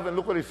 37.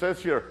 Look what he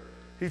says here.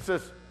 He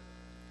says,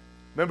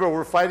 remember,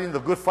 we're fighting the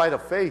good fight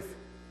of faith.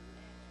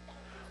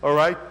 All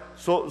right?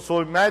 So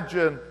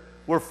imagine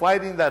we're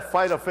fighting that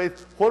fight of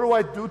faith. What do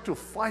I do to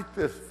fight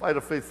this fight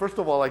of faith? First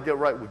of all, I get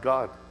right with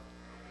God.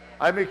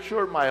 I make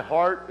sure my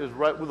heart is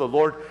right with the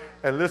Lord.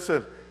 And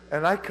listen,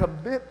 and I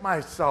commit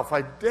myself.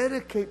 I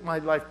dedicate my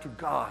life to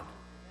God.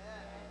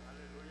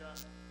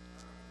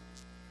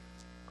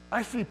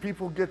 I see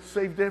people get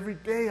saved every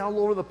day all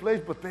over the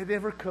place, but they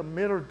never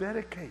commit or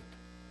dedicate.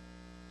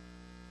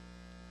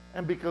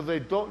 And because they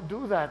don't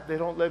do that, they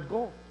don't let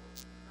go.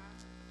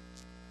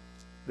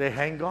 They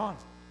hang on.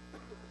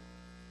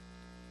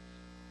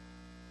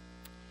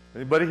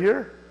 Anybody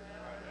here?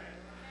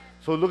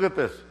 So look at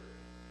this.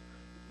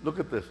 Look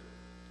at this.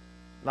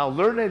 Now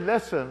learn a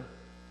lesson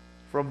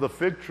from the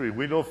fig tree.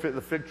 We know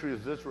the fig tree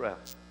is Israel.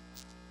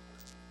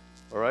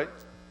 All right?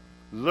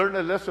 Learn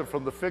a lesson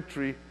from the fig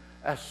tree.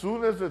 As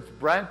soon as its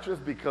branches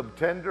become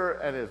tender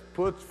and it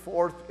puts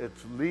forth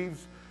its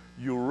leaves,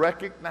 you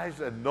recognize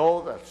and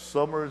know that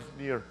summer is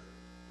near.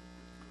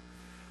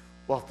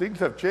 Well, things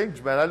have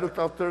changed, man. I looked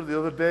out there the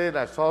other day and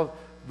I saw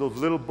those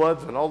little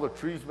buds and all the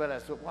trees, man. I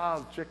said,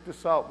 wow, check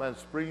this out, man.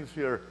 Spring's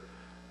here.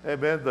 Hey,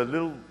 man, the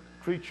little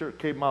creature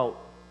came out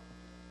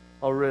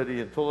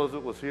already and told us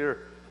it was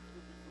here.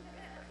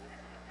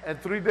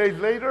 And 3 days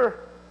later,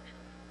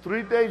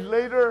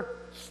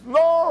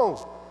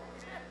 snow.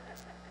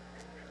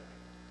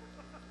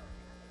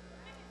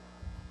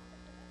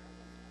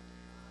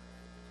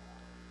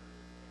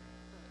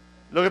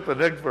 Look at the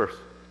next verse.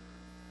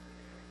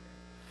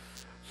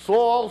 So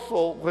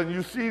also, when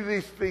you see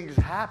these things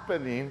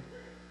happening,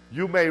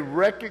 you may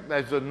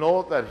recognize and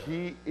know that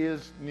he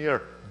is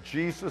near.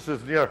 Jesus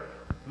is near.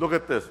 Look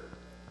at this.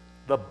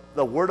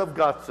 The Word of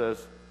God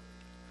says,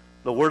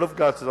 I want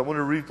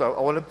to read, I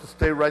want them to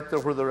stay right there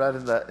where they're at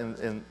in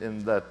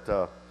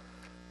that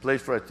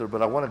place right there,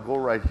 but I want to go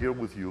right here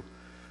with you.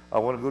 I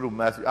want to go to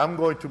Matthew. I'm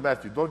going to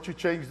Matthew. Don't you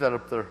change that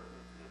up there.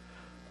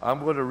 I'm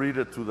going to read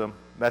it to them.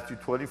 Matthew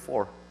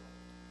 24.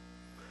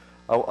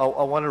 I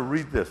want to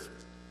read this.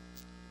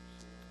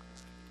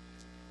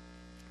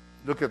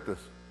 Look at this.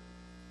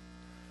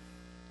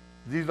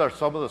 These are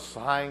some of the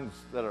signs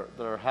that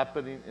are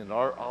happening in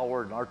our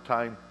hour, in our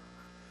time.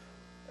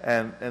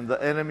 And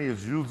the enemy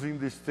is using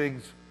these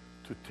things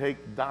to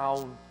take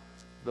down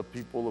the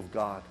people of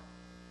God.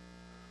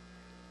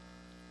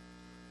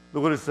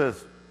 Look what it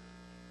says.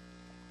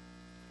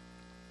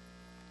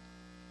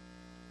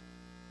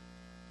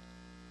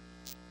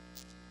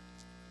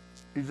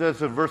 He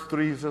says in verse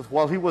 3, he says,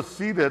 while he was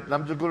seated, and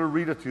I'm just going to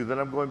read it to you, then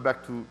I'm going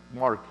back to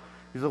Mark.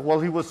 He said, while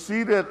he was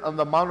seated on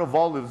the Mount of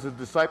Olives, his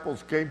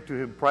disciples came to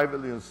him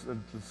privately and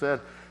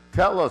said,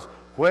 tell us,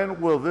 when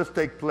will this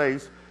take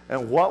place,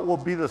 and what will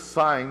be the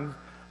sign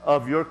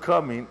of your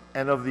coming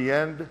and of the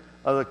end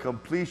of the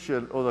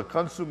completion or the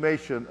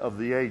consummation of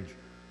the age?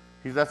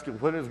 He's asking,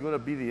 when is going to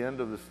be the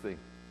end of this thing?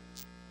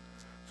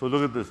 So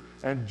look at this.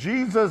 And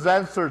Jesus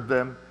answered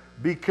them,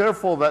 be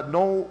careful that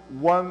no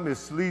one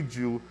misleads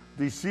you,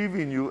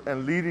 deceiving you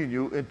and leading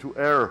you into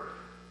error.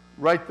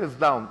 Write this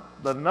down.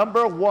 The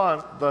number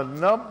one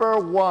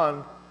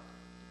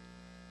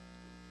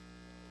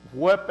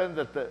weapon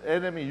that the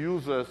enemy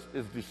uses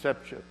is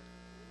deception.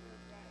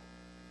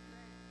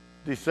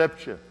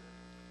 Deception.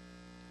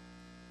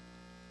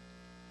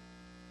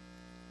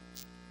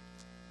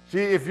 See,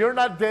 if you're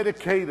not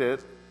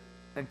dedicated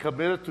and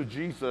committed to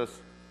Jesus,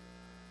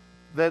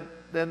 then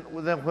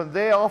when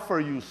they offer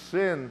you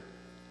sin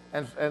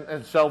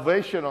and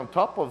salvation on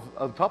top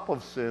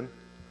of sin,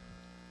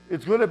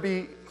 it's going to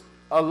be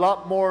a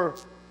lot more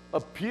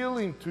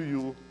appealing to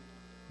you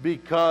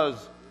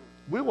because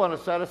we want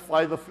to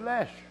satisfy the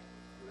flesh.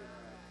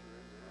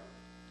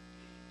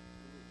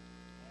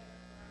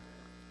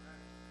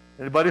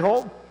 Anybody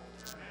home?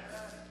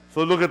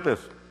 So look at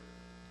this.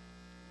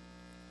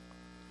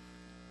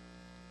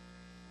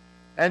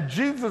 And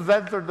Jesus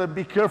answered them,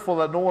 be careful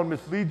that no one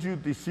misleads you,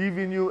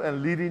 deceiving you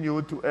and leading you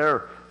into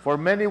error. For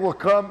many will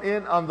come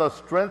in on the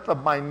strength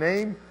of my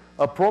name,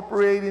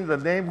 appropriating the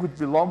name which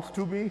belongs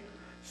to me,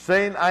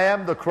 saying, I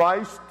am the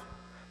Christ,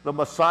 the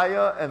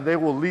Messiah, and they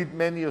will lead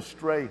many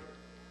astray.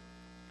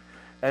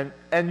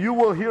 And you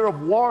will hear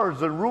of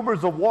wars and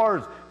rumors of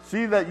wars.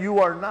 See that you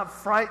are not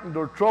frightened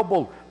or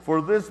troubled,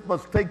 for this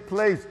must take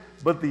place,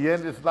 but the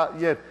end is not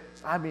yet.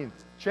 I mean,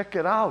 check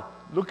it out.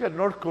 Look at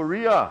North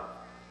Korea.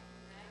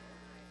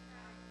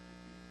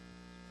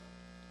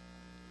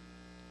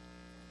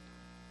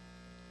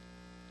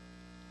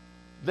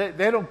 They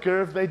don't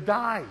care if they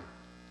die.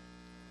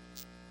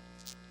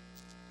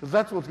 Because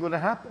that's what's going to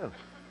happen.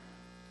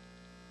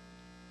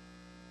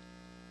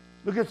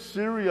 Look at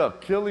Syria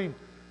killing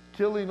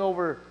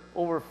over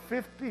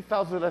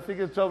 50,000. I think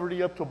it's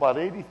already up to about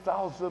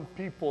 80,000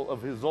 people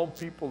of his own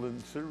people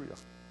in Syria.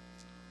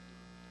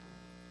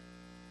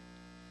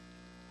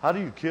 How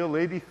do you kill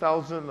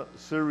 80,000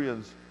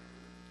 Syrians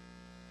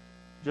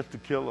just to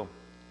kill them?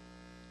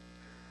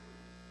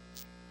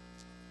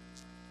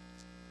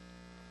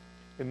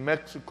 In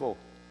Mexico,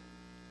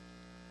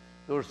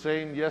 they were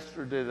saying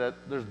yesterday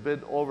that there's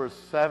been over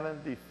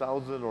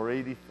 70,000 or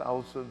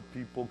 80,000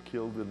 people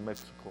killed in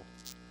Mexico.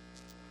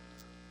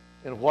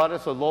 In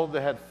Juarez alone, they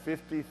had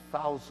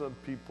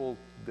 50,000 people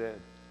dead.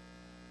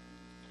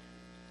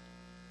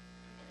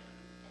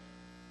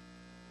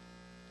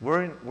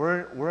 We're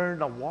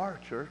in a war,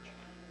 church.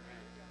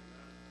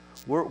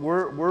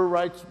 We're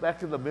right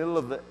smack in the middle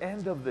of the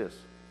end of this.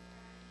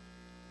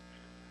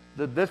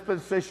 The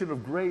dispensation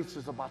of grace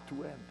is about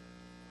to end.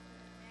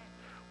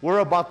 We're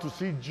about to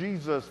see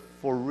Jesus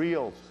for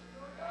reals.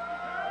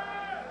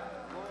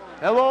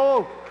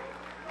 Hello?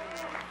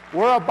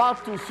 We're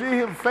about to see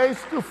him face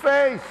to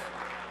face.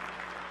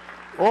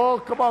 Oh,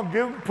 come on,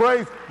 give him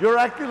praise. You're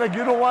acting like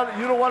you don't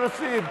want to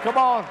see him. Come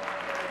on.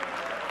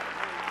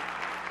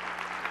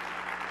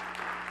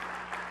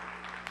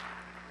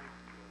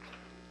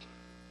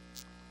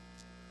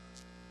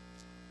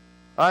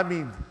 I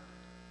mean,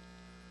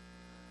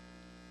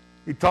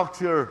 he talks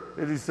here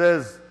and he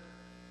says,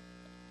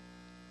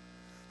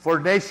 for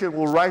nation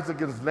will rise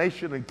against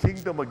nation and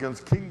kingdom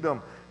against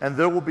kingdom, and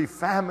there will be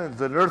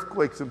famines and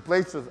earthquakes in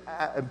place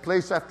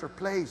after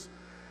place.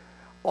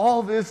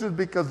 All this is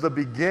because the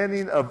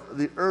beginning of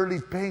the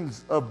early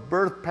pains, of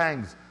birth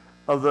pangs,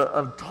 of the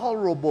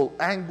intolerable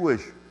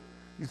anguish.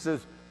 He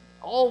says,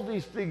 all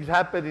these things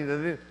happening,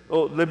 and then,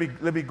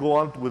 let me go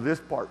on with this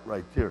part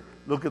right here.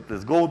 Look at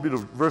this. Go with me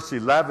to verse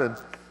 11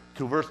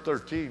 to verse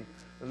 13.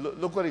 And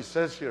look what he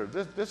says here.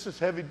 This is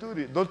heavy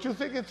duty. Don't you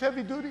think it's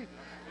heavy duty?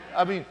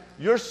 I mean,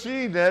 you're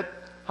seeing it.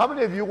 How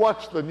many of you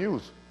watch the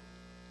news?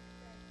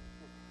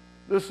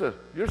 Listen,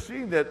 you're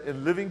seeing that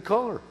in living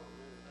color.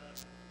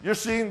 You're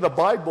seeing the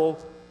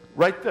Bible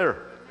right there.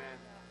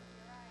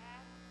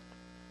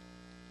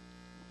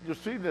 You're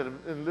seeing it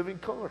in living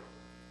color.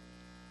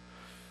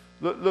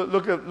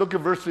 Look at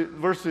verse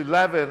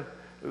 11.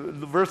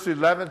 Verse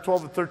 11,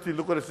 12, and 13.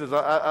 Look what it says.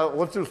 I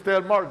want you to stay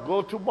on Mark.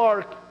 Go to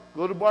Mark.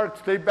 Go to Mark.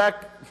 Stay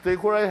back. Stay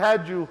where I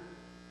had you.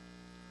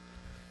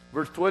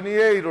 Verse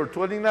 28 or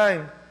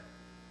 29.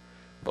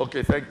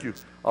 Okay, thank you.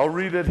 I'll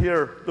read it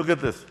here. Look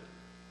at this.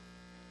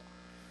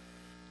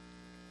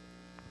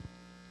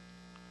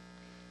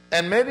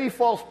 And many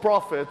false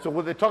prophets, and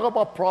when they talk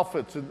about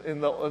prophets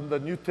in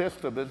the New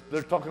Testament,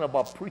 they're talking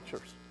about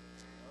preachers.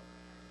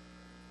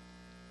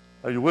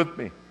 Are you with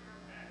me?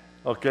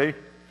 Okay?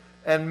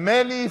 And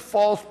many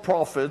false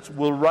prophets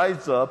will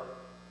rise up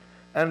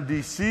and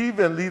deceive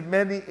and lead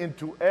many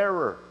into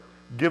error.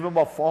 Give them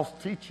a false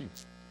teaching.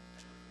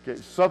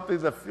 Okay, something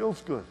that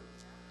feels good.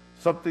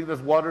 Something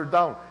that's watered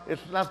down.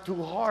 It's not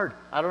too hard.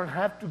 I don't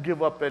have to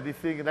give up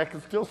anything, and I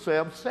can still say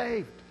I'm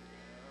saved.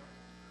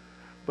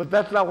 But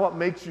that's not what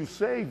makes you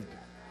saved.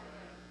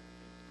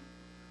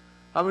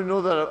 How many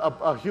know that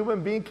a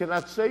human being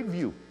cannot save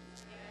you?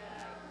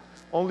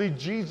 Only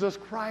Jesus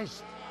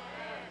Christ.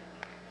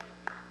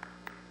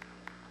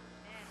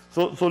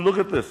 So look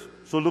at this.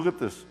 So look at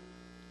this.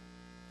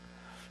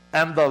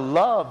 And the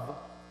love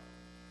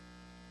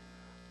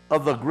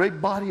of the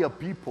great body of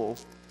people,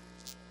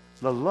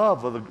 the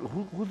love of the,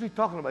 who's he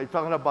talking about? He's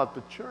talking about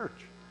the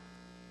church.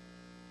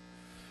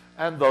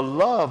 And the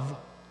love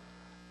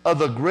of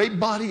the great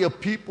body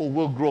of people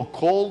will grow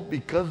cold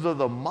because of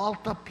the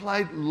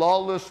multiplied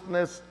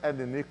lawlessness and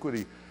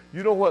iniquity.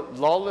 You know what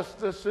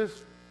lawlessness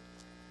is?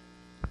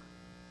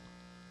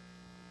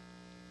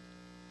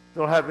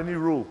 Don't have any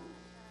rule.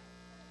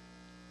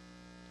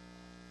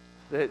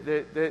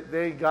 They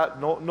ain't got,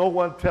 no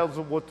one tells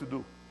them what to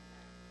do.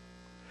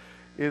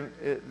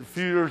 A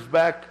few years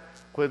back,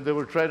 when they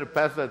were trying to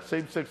pass that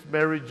same-sex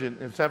marriage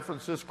in San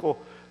Francisco,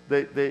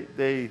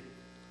 they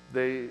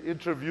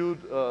interviewed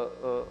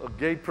a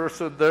gay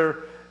person there,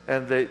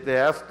 and they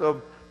asked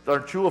them,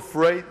 aren't you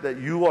afraid that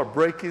you are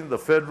breaking the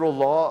federal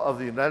law of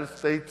the United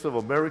States of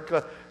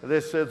America? And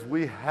they said,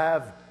 we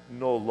have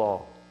no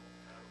law.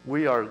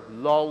 We are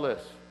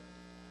lawless.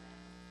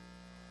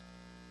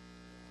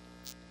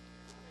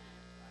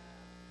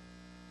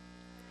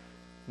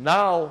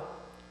 Now,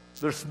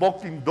 they're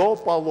smoking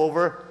dope all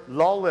over,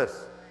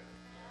 lawless.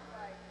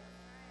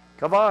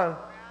 Come on.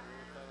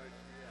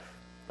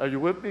 Are you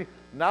with me?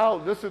 Now,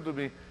 listen to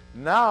me.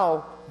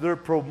 Now, they're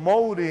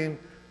promoting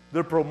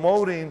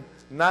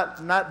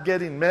not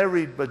getting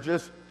married, but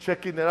just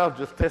checking it out,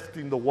 just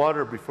testing the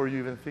water before you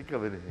even think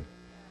of anything.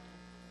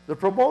 They're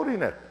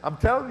promoting it. I'm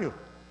telling you.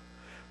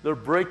 They're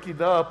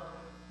breaking up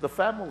the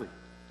family.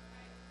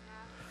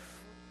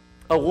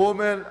 A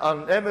woman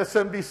on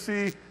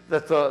MSNBC,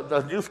 that's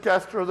the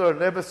newscaster there on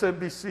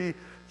MSNBC,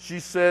 she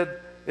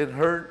said in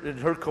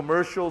her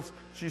commercials,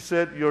 she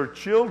said, your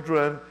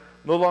children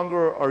no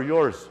longer are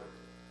yours,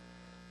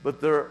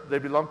 but they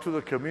belong to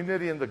the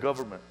community and the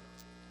government.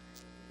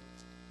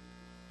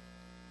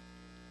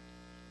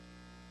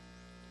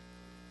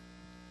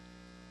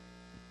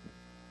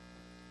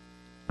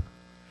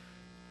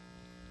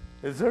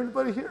 Is there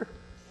anybody here?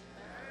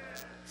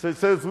 So it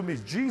says with me,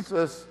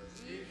 Jesus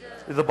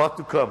is about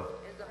to come.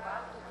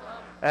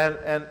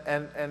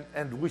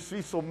 And we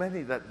see so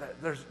many that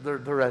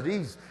they're at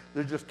ease.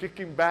 They're just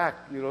kicking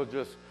back,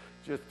 just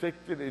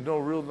taking it,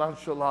 real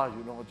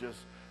nonchalant, just,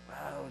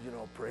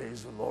 well,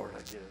 praise the Lord, I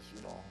guess,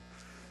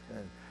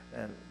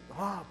 And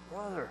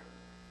brother,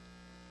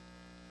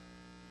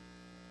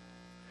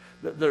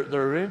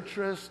 their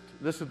interest,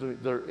 listen to me,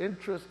 their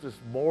interest is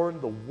more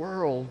in the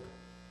world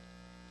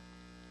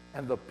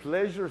and the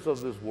pleasures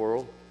of this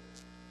world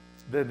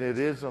than it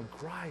is on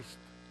Christ.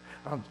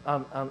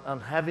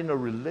 On having a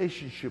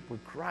relationship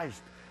with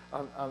Christ,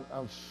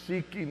 on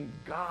seeking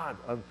God.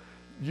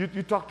 You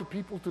talk to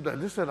people today.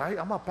 Listen,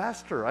 I'm a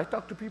pastor. I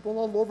talk to people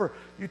all over.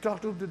 You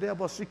talk to them today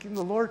about seeking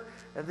the Lord,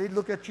 and they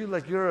look at you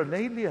like you're an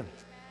alien.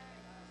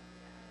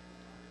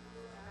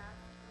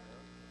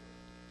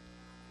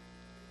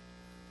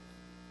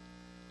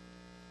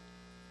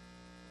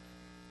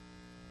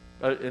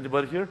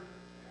 Anybody here?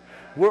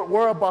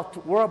 We're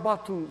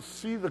about to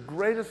see the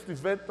greatest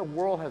event the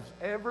world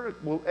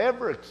will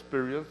ever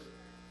experience,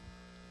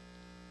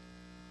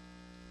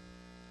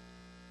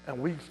 and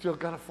we still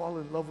got to fall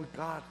in love with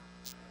God.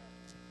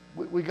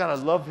 We got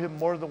to love Him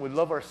more than we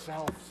love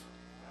ourselves.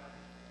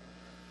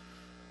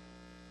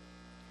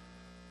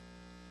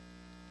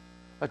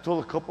 I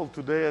told a couple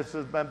today, I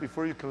said, man,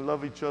 before you can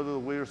love each other the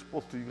way you're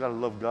supposed to, you got to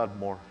love God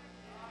more.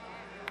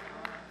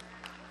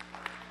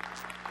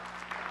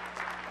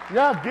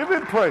 Yeah, give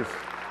Him praise.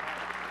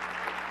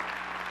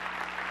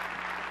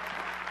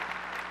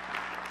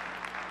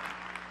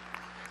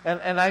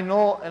 And I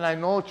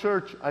know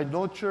church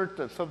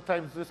that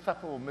sometimes this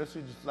type of a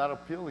message is not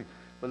appealing.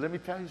 But let me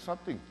tell you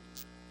something.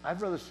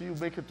 I'd rather see you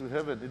make it to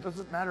heaven. It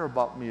doesn't matter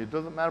about me. It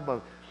doesn't matter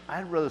about,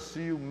 I'd rather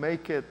see you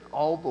make it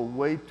all the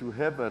way to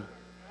heaven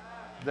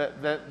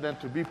than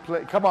to be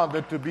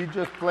than to be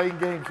just playing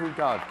games with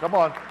God. Come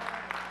on.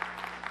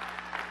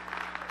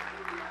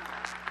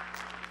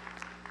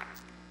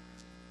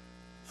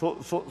 So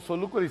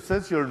look what he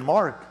says here in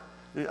Mark.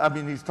 I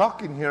mean, he's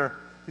talking here.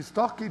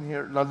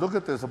 Now look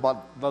at this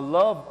about the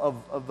love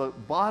of the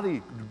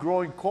body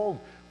growing cold.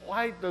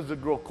 why does it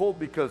grow cold?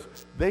 Because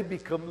they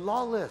become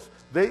lawless.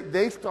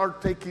 They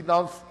start taking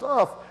on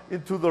stuff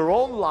into their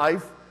own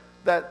life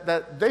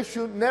that they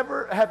should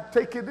never have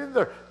taken in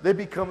there. They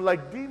become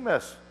like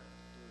Demas.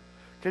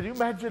 Can you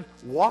imagine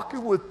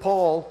walking with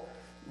Paul,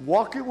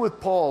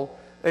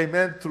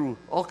 amen, through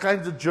all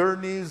kinds of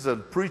journeys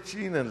and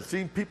preaching and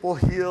seeing people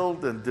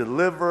healed and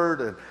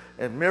delivered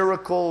and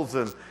miracles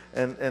and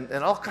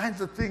all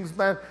kinds of things,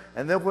 man.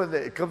 And then when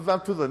it comes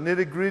down to the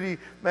nitty-gritty,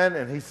 man,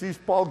 and he sees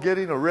Paul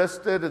getting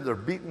arrested and they're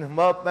beating him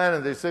up, man,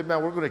 and they say,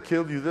 man, we're going to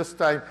kill you this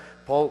time.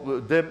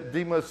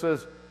 Demas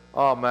says,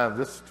 oh, man,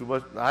 this is too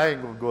much. I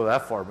ain't going to go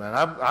that far, man.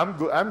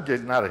 I'm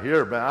getting out of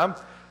here, man.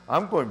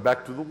 I'm going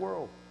back to the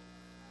world.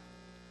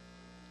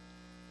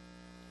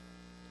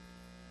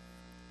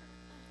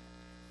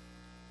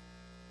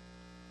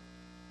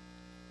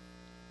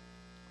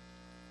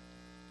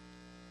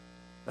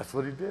 That's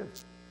what he did.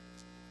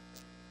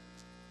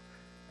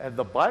 And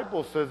the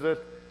Bible says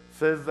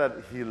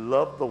that he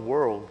loved the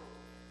world.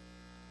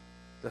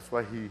 That's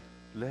why he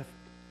left.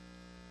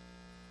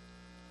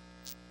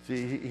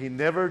 See, he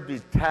never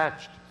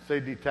detached. Say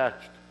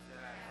detached.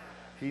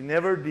 He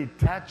never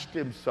detached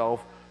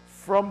himself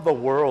from the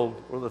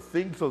world or the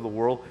things of the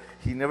world.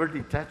 He never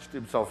detached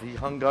himself. He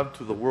hung on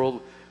to the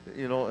world,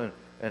 you know,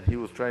 and he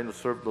was trying to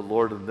serve the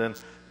Lord. And then,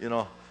 you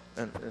know,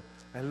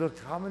 and look,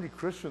 how many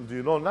Christians do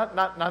you know? Not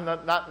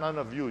none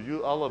of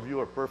you. All of you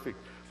are perfect.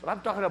 But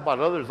I'm talking about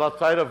others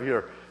outside of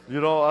here.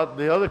 You know,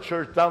 the other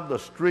church down the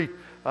street.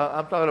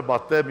 I'm talking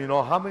about them. You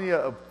know, how many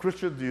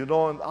Christians do you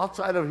know and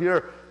outside of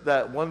here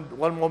that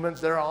one moment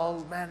they're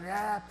all, man,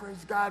 yeah,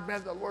 praise God,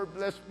 man, the Lord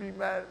bless me,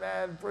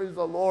 man, praise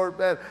the Lord,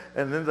 man.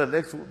 And then the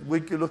next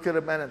week you look at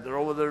them, man, and they're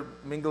over there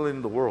mingling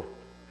in the world.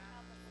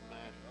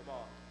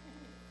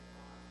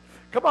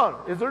 Come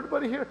on, is there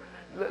anybody here?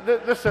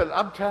 Listen,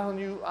 I'm telling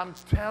you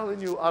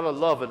out of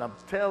love, and I'm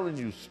telling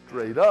you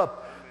straight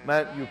up,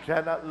 man, you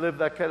cannot live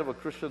that kind of a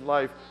Christian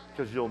life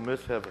because you'll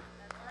miss heaven.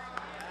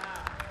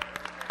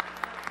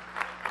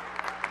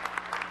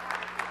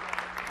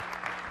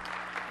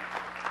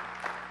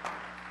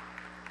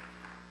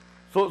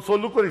 So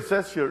look what he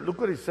says here. Look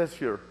what he says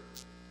here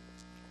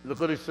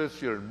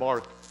in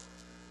Mark.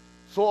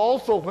 So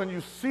also when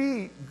you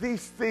see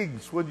these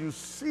things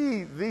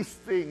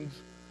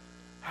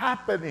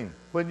happening,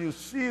 when you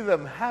see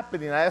them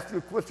happening, I asked you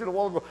a question a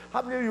while ago,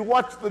 how many of you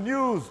watch the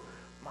news?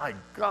 My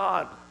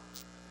God.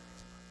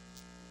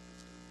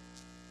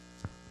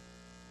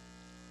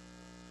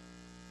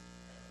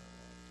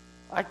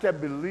 I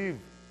can't believe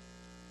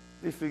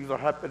these things are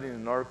happening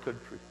in our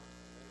country.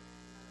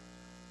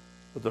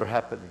 But they're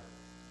happening.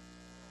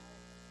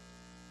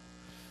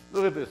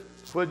 Look at this.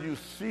 When you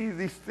see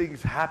these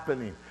things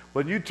happening,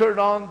 when you turn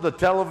on the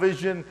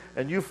television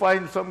and you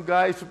find some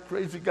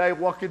crazy guy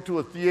walk into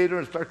a theater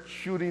and start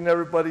shooting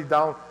everybody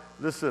down,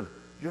 listen,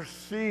 you're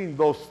seeing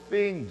those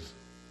things. Is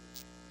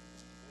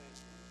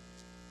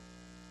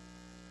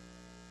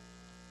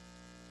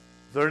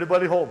there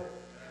anybody home?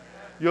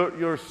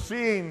 You're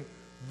seeing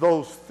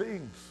those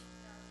things.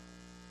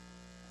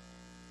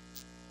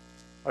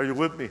 Are you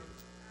with me?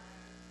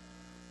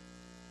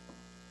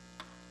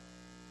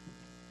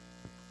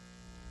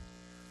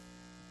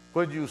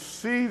 When you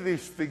see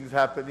these things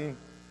happening,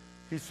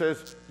 he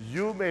says,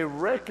 you may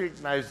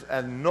recognize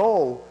and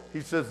know. He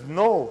says,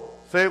 know.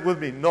 Say it with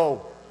me,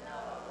 know.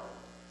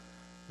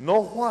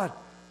 Know what?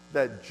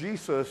 That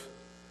Jesus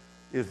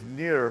is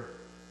near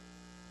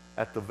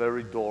at the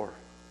very door.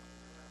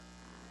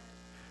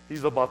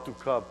 He's about to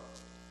come.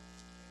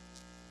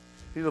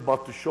 He's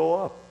about to show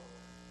up.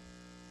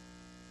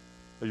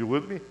 Are you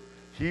with me?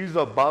 He's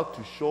about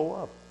to show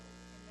up.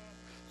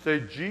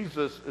 Say,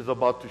 Jesus is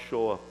about to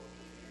show up.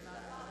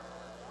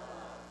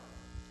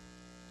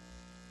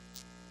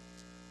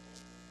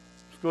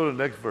 Go to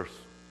the next verse.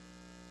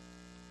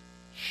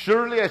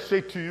 Surely I say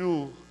to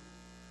you,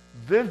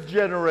 this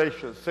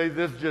generation, say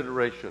this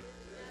generation.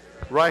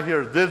 Right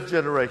here, this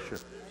generation.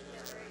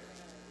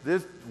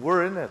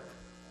 We're in it.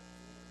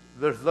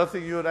 There's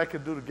nothing you and I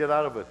can do to get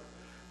out of it.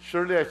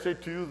 Surely I say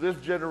to you, this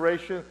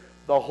generation,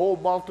 the whole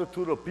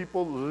multitude of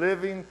people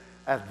living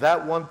at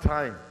that one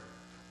time.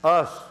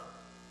 Us.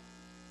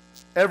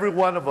 Every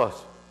one of us.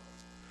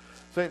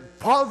 Saying,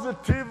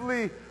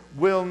 positively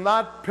will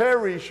not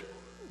perish.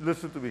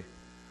 Listen to me.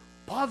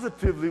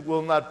 Positively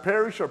will not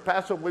perish or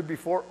pass away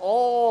before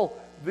all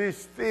these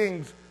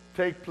things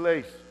take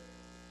place.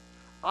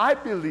 I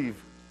believe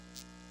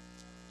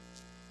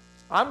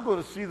I'm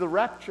going to see the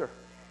rapture.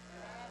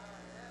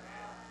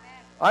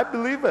 I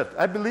believe it.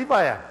 I believe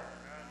I am.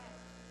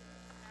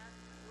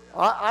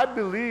 I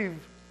believe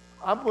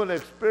I'm going to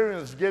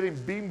experience getting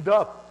beamed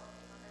up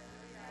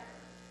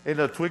in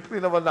a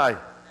twinkling of an eye.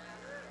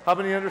 How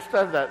many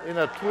understand that? In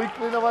a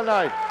twinkling of an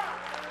eye.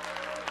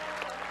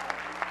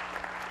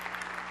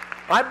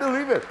 I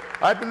believe it.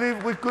 I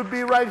believe we could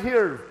be right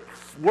here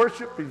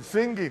worshiping,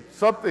 singing,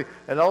 something,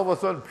 and all of a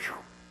sudden,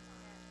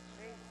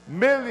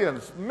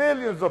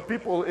 millions of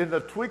people in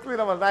the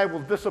twinkling of an eye will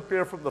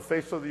disappear from the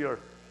face of the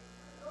earth.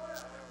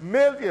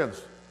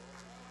 Millions.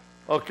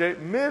 Okay,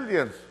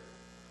 millions.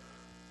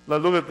 Now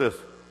look at this.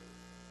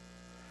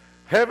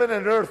 Heaven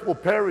and earth will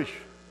perish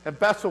and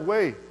pass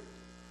away.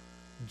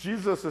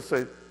 Jesus is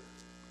saying,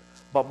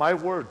 but my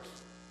words,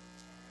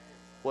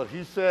 what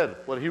he said,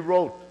 what he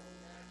wrote,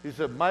 he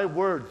said, my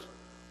words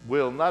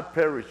will not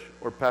perish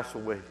or pass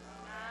away.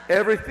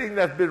 Everything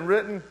that's been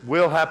written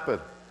will happen.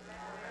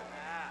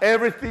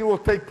 Everything will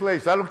take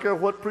place. I don't care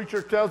what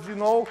preacher tells you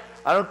no.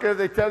 I don't care if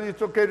they tell you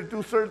it's okay to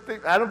do certain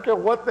things. I don't care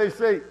what they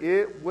say.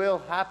 It will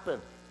happen.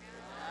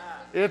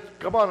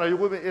 Come on, are you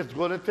with me? It's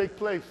going to take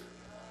place.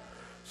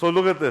 So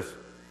look at this.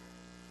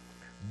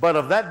 But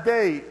of that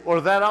day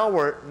or that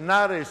hour,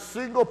 not a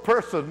single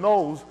person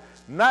knows,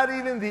 not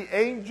even the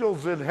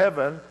angels in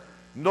heaven,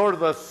 nor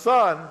the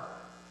Son,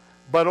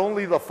 but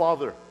only the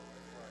Father.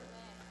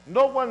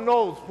 No one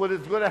knows when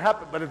it's going to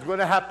happen, but it's going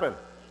to happen.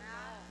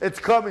 It's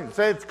coming.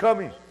 Say it's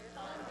coming.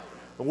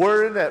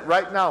 We're in it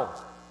right now.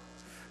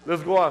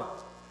 Let's go on.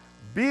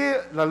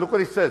 Now look what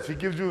he says. He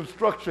gives you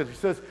instruction. He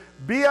says,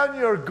 be on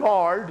your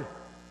guard,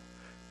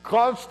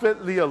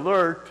 constantly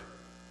alert,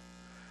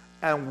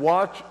 and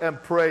watch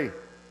and pray.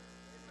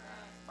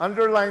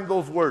 Underline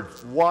those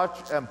words, watch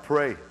and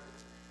pray.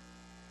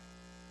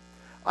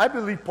 I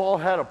believe Paul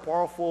had a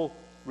powerful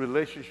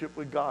relationship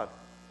with God.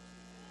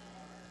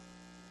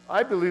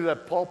 I believe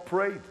that Paul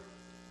prayed.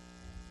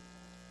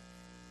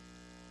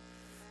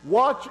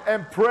 Watch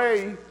and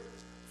pray,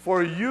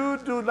 for you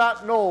do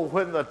not know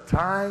when the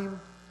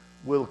time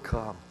will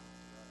come.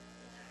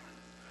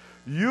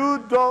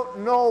 You don't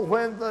know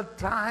when the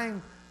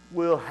time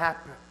will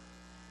happen.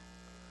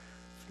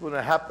 It's going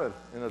to happen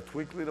in a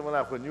twinkling of an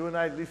eye. When you and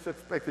I least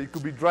expect it, you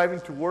could be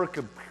driving to work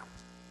and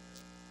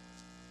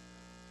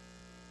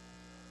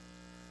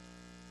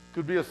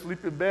could be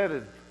asleep in bed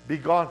and be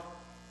gone.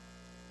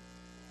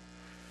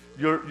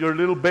 Your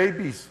little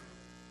babies,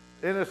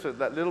 innocent,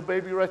 that little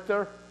baby right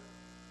there,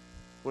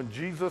 when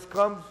Jesus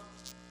comes,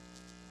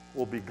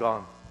 will be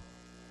gone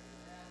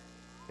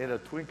in a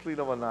twinkling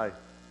of an eye.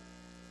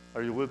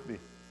 Are you with me?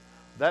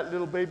 That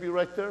little baby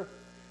right there,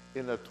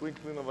 in a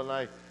twinkling of an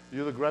eye.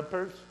 You the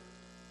grandparents?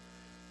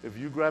 If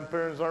you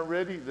grandparents aren't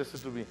ready, listen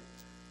to me.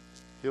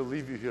 He'll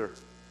leave you here,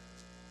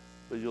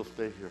 but you'll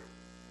stay here.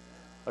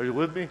 Are you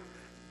with me?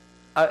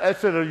 I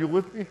said, are you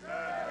with me?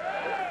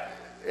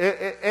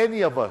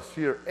 Any of us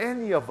here,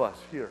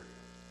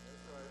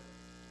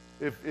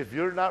 if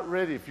you're not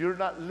ready, if you're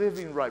not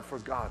living right for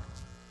God,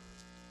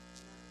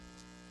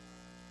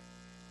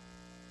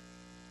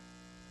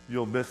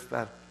 you'll miss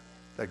that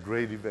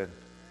great event.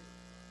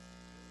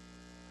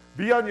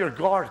 Be on your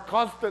guard,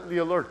 constantly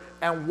alert,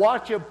 and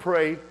watch and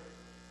pray,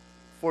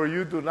 for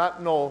you do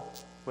not know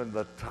when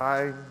the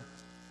time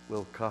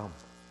will come.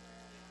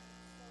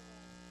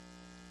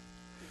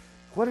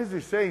 What is he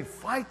saying?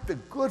 Fight the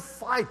good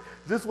fight.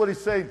 This is what he's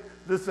saying.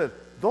 Listen,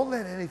 don't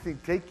let anything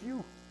take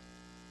you.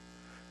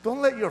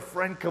 Don't let your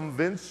friend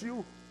convince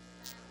you.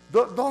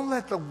 Don't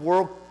let the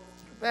world,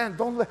 man,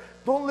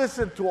 don't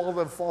listen to all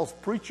them false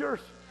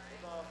preachers.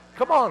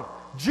 Come on,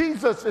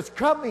 Jesus is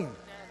coming.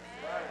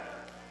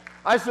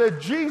 I said,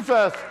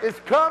 Jesus is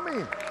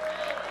coming.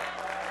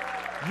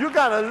 You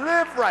got to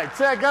live right.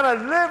 Say, I got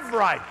to live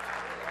right.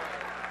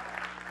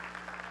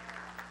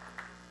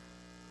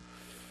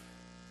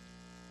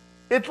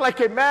 It's like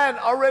a man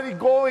already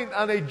going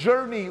on a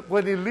journey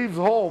when he leaves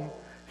home.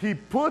 He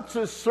puts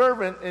his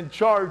servant in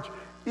charge,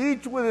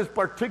 each with his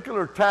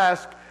particular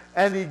task,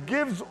 and he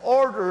gives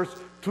orders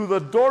to the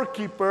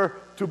doorkeeper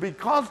to be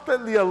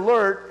constantly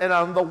alert and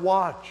on the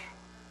watch.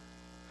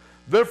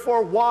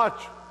 Therefore,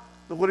 watch.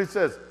 Look what he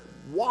says.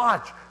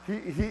 Watch.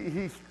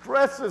 He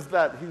stresses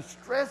that. He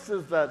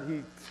stresses that.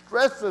 He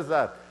stresses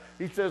that.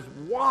 He says,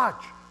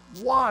 watch,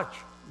 watch,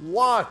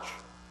 watch.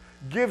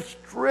 Give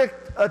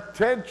strict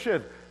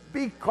attention.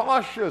 Be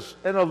cautious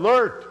and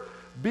alert.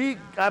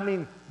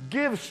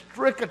 Give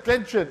strict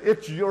attention.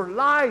 It's your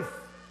life.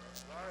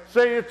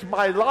 Say, it's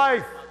my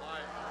life.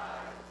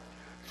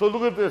 So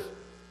look at this.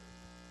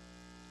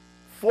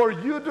 For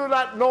you do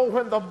not know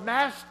when the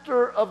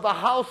master of the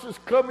house is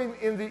coming,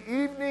 in the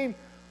evening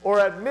or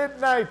at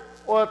midnight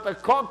or at the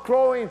cock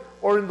crowing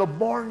or in the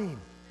morning.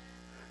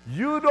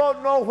 You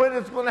don't know when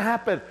it's going to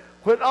happen.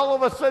 When all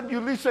of a sudden you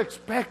least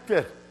expect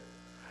it.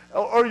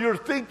 Or you're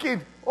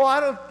thinking, oh, I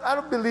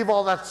don't believe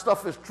all that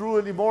stuff is true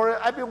anymore.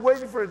 I've been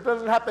waiting for it. It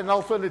doesn't happen. All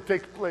of a sudden it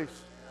takes place.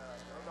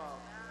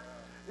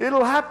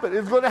 It'll happen.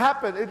 It's going to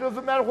happen. It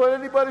doesn't matter what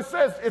anybody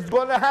says. It's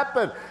going to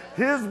happen.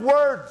 His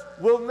words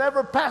will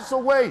never pass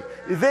away.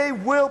 They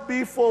will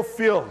be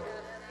fulfilled.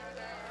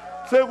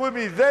 Say it with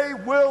me. They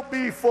will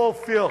be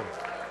fulfilled.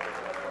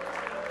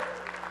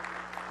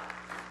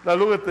 Now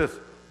look at this.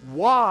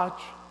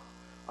 Watch,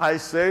 I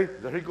say.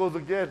 There he goes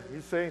again.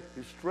 He's saying,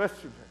 he's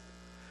stressing it.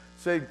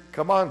 Saying,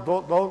 come on,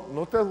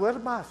 no te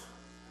duermas.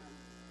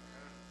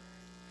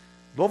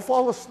 Don't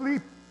fall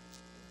asleep.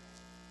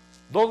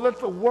 Don't let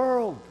the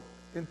world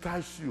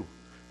entice you.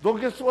 Don't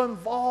get so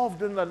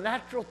involved in the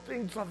natural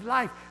things of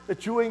life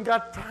that you ain't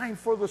got time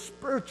for the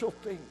spiritual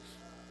things.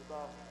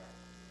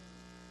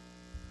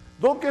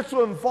 Don't get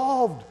so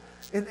involved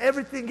in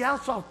everything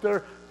else out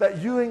there that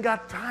you ain't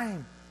got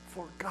time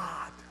for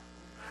God.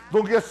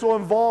 Don't get so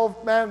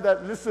involved, man,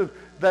 that listen,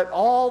 that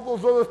all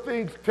those other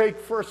things take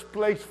first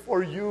place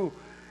for you,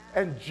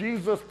 and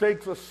Jesus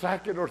takes a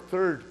second or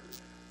third,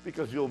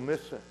 because you'll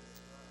miss it.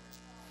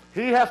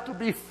 He has to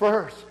be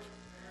first.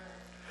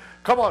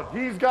 Come on,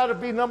 he's got to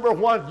be number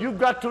one. You've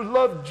got to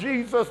love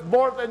Jesus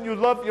more than you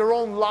love your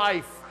own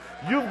life.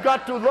 You've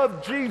got to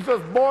love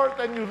Jesus more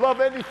than you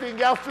love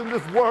anything else in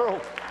this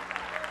world.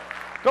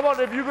 Come on,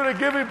 if you're going to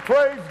give him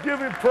praise, give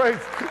him praise.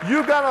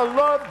 You got to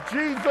love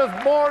Jesus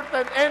more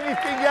than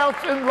anything else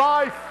in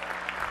life.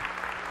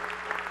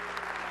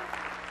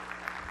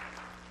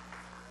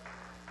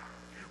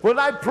 When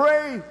I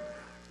pray,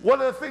 one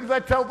of the things I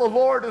tell the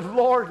Lord is,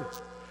 Lord,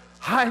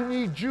 I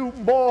need you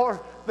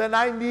more than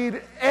I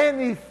need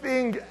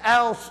anything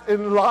else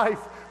in life.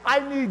 I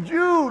need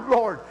you,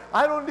 Lord.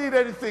 I don't need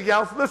anything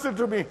else. Listen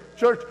to me,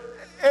 church.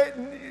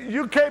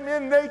 You came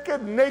in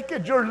naked,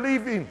 naked you're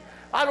leaving.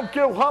 I don't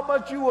care how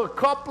much you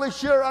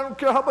accomplish here. I don't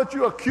care how much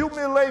you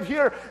accumulate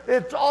here.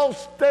 It's all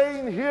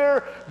staying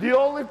here. The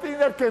only thing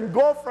that can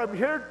go from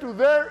here to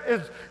there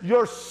is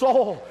your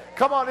soul.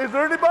 Come on, is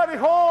there anybody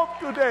home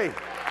today?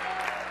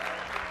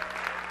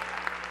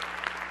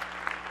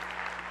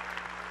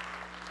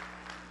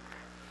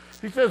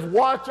 He says,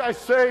 watch, I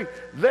say,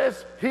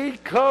 lest he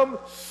come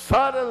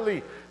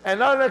suddenly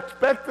and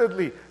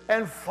unexpectedly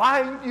and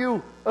find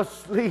you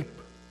asleep.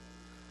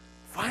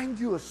 Find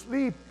you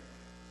asleep.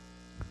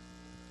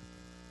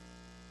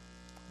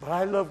 But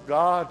I love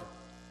God.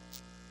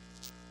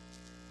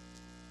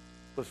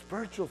 But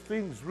spiritual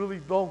things really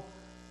don't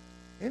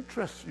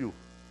interest you.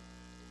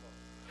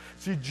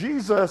 See,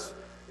 Jesus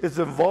is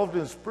involved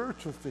in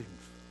spiritual things.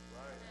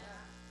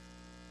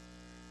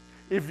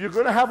 If you're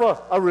going to have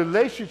a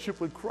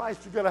relationship with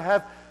Christ, you've got to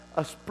have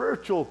a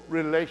spiritual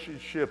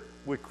relationship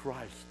with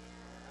Christ.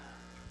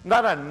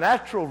 Not a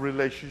natural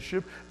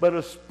relationship, but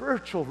a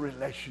spiritual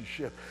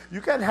relationship. You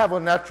can't have a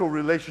natural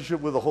relationship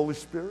with the Holy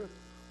Spirit.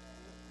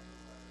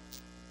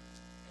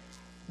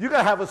 You got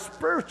to have a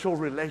spiritual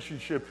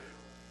relationship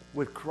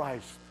with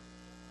Christ.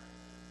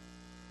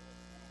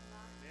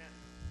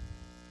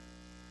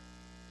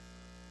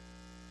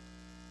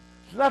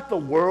 It's not the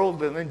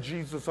world and then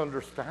Jesus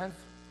understands.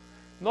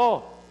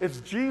 No, it's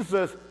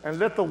Jesus and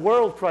let the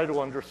world try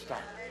to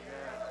understand.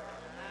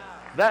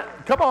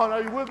 That, come on,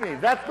 are you with me?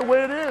 That's the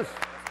way it is.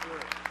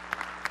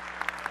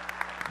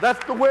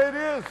 That's the way it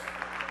is.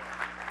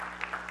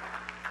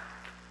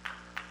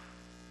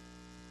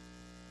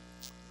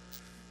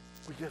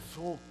 We get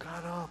so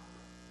caught up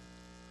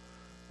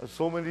on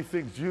so many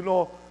things. You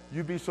know,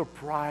 you'd be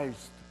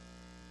surprised.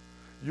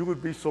 You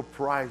would be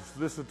surprised,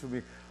 listen to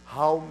me,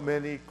 how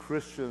many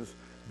Christians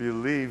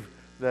believe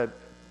that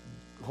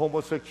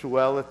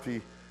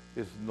homosexuality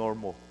is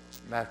normal,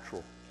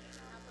 natural.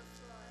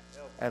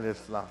 And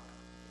it's not.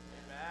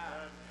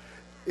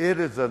 It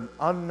is an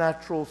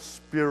unnatural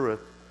spirit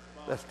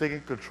that's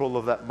taking control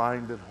of that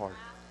mind and heart.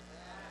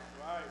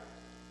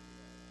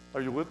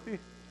 Are you with me?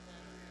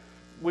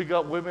 We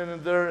got women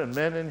in there and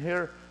men in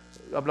here.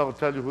 I'm not going to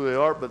tell you who they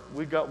are, but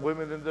we got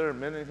women in there and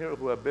men in here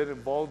who have been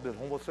involved in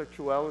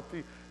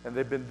homosexuality and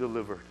they've been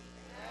delivered.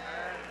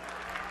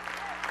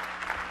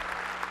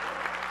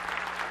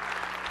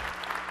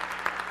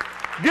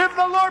 Give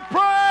the Lord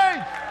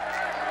praise.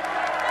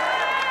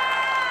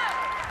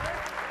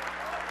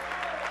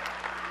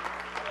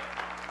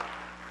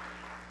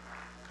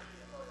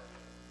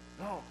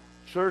 No,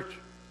 church,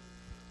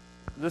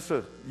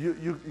 listen,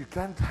 you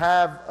can't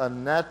have a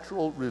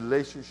natural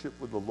relationship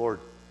with the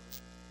Lord.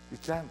 You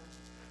can't.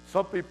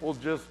 Some people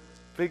just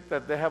think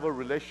that they have a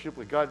relationship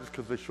with God just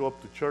because they show up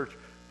to church,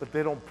 but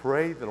they don't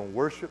pray, they don't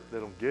worship, they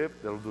don't give,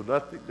 they don't do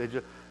nothing.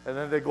 And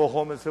then they go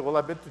home and say, well,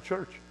 I've been to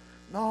church.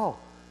 No.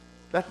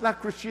 That's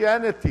not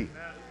Christianity.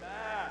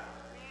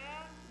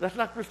 That's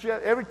not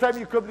Christianity. Every time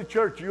you come to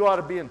church, you ought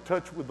to be in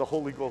touch with the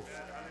Holy Ghost.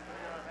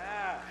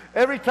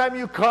 Every time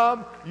you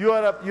come, you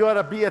ought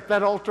to be at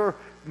that altar,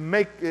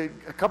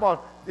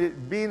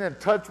 being in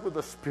touch with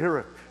the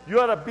Spirit. You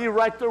ought to be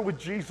right there with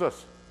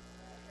Jesus.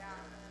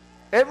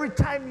 Every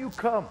time you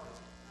come,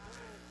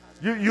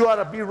 you ought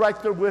to be right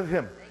there with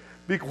him.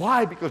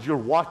 Why? Because you're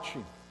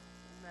watching.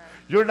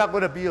 You're not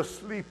going to be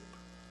asleep.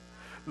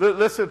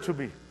 Listen to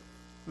me.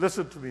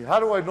 Listen to me. How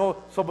do I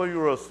know some of you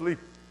are asleep?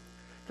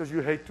 Because you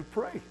hate to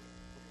pray.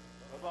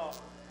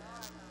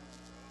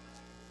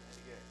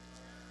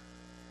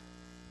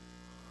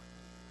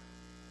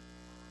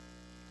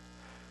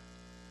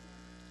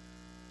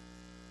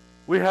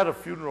 We had a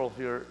funeral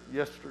here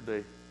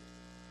yesterday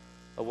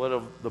of one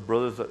of the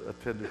brothers that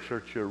attended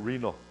church here,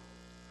 Reno.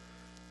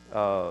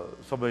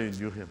 Some of you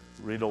knew him.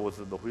 Reno was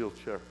in the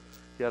wheelchair.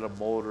 He had a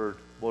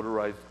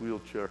motorized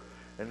wheelchair.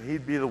 And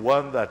he'd be the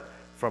one that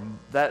from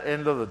that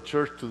end of the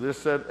church to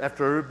this end,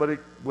 after everybody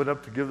went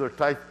up to give their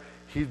tithe,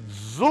 he'd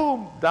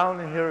zoom down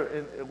in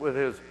here with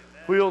his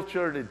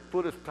wheelchair and he'd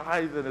put his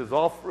tithe and his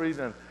offering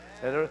and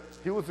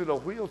he was in a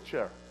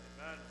wheelchair.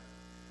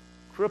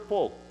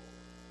 Crippled.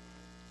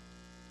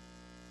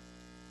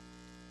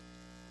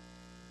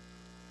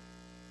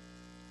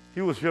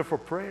 He was here for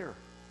prayer.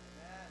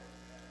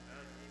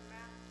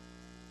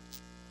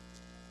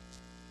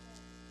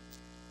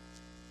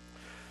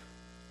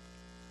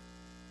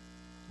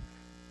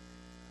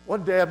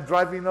 One day I'm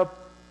driving up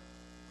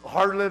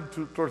Harlan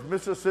towards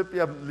Mississippi.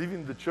 I'm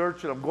leaving the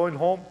church and I'm going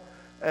home,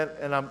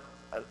 and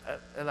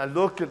I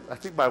look, and I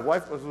think my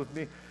wife was with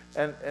me,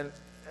 and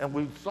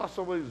we saw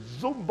somebody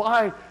zoom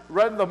by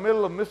right in the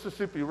middle of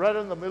Mississippi, right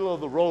in the middle of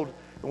the road,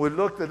 and we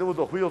looked, and it was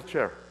a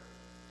wheelchair.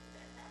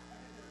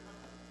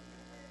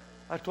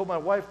 I told my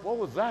wife, "What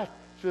was that?"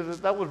 She said,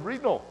 "That was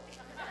Reno."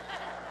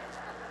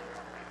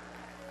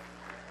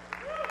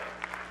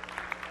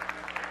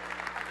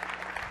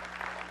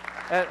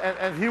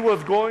 And he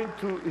was going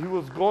to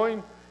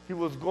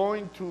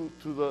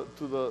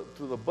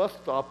the bus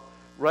stop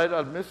right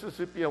on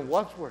Mississippi and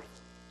Wadsworth.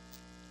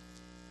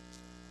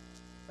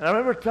 And I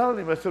remember telling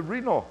him, I said,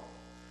 "Reno,"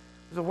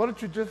 I said, "why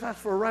don't you just ask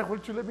for a ride? Why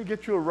don't you let me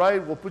get you a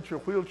ride? We'll put your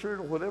wheelchair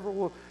or whatever."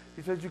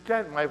 He says, "You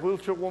can't. My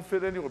wheelchair won't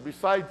fit anywhere.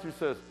 Besides," he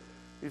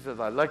says,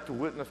 "I like to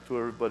witness to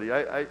everybody.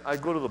 I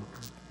go to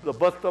the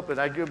bus stop and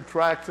I give them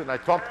tracts and I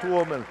talk to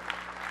them."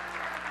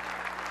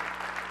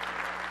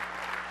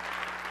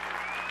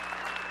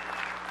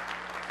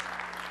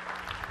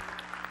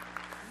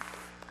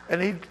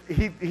 And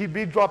he'd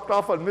be dropped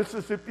off on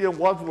Mississippi and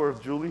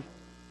Wadsworth, Julie,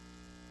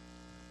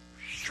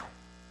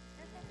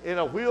 in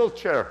a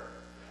wheelchair,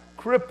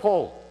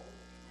 cripple.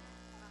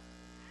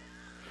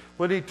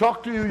 When he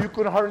talked to you, you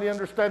couldn't hardly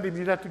understand him.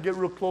 You'd have to get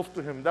real close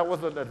to him. That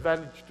was an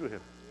advantage to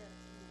him.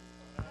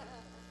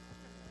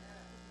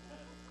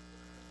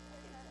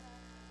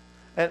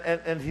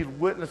 And he'd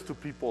witness to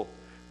people,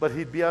 but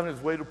he'd be on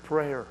his way to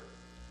prayer.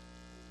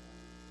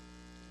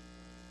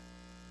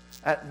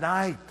 At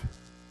night,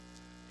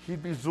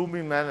 he'd be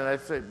zooming, man, and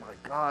I'd say, "My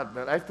God,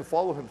 man." I have to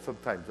follow him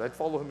sometimes. I'd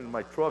follow him in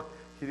my truck.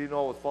 He didn't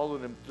know I was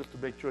following him just to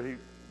make sure he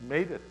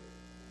made it.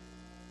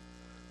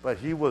 But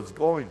he was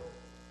going.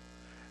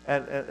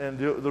 And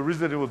the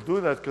reason he was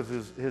doing that is because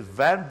his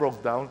van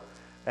broke down,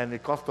 and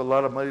it cost a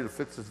lot of money to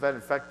fix his van.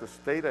 In fact, the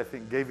state, I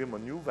think, gave him a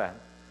new van.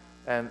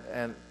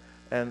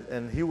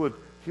 And he would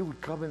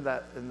come in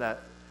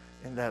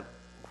that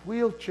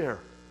wheelchair.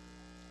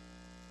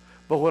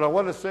 But what I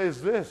want to say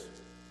is this.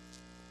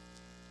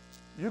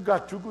 You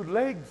got two good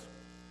legs.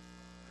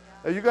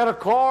 And you got a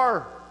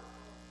car.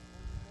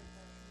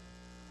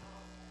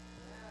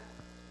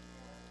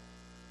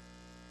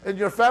 And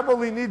your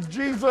family needs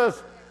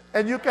Jesus.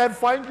 And you can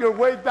find your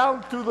way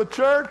down to the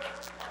church.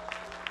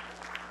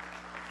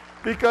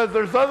 Because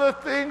there's other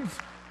things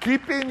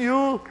keeping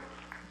you,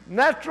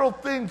 natural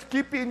things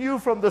keeping you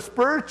from the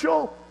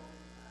spiritual.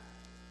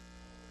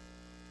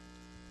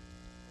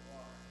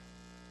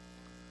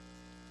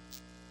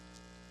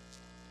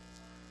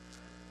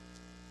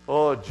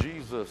 Oh,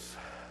 Jesus.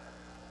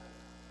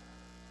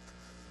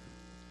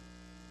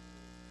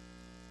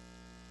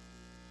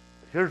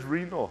 Here's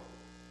Reno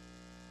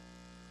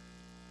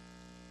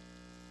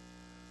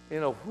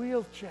in a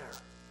wheelchair.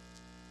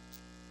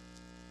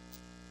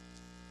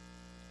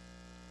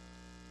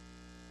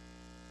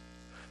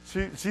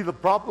 See, the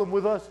problem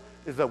with us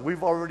is that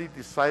we've already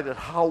decided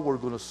how we're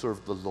going to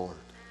serve the Lord,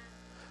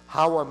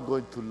 how I'm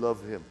going to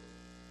love Him.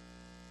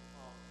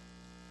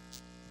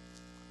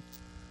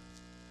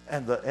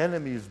 And the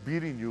enemy is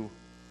beating you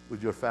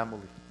with your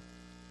family.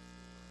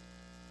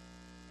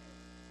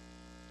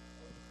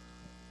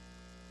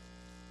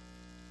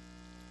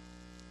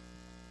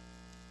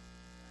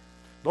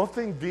 Don't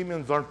think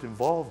demons aren't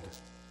involved.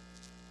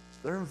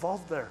 They're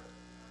involved there.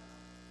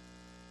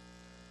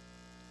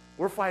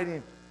 We're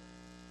fighting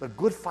the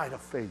good fight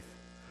of faith.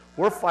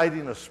 We're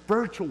fighting a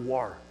spiritual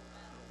war.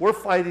 We're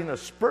fighting a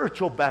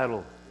spiritual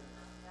battle.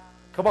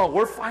 Come on,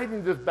 we're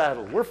fighting this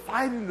battle. We're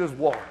fighting this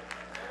war.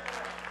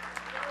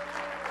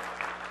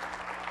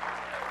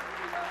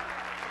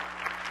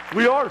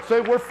 We are.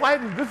 Say, we're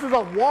fighting. This is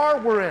a war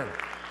we're in.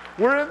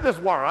 We're in this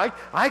war.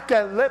 I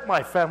can't let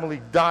my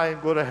family die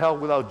and go to hell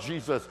without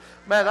Jesus.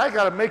 Man, I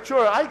got to make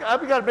sure. I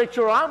got to make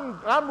sure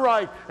I'm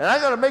right, and I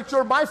got to make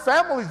sure my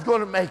family's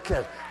going to make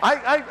it.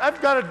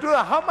 I've got to do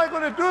that. How am I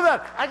going to do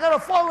that? I got to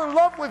fall in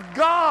love with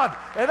God,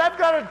 and I've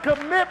got to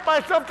commit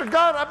myself to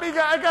God. I mean,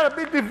 I got to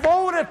be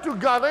devoted to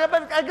God.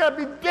 I got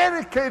to be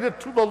dedicated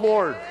to the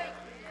Lord.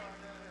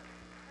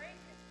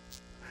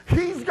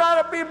 He's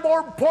got to be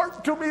more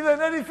important to me than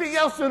anything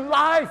else in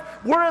life.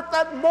 We're at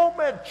that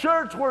moment,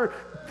 church, where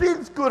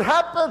things could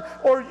happen,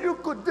 or you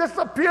could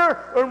disappear,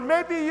 or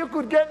maybe you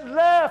could get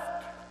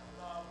left.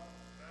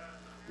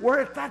 We're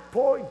at that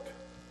point.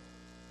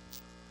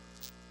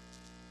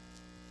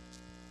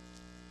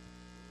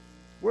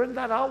 We're in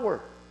that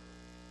hour.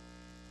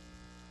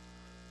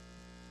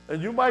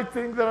 And you might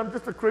think that I'm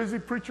just a crazy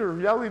preacher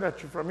yelling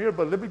at you from here,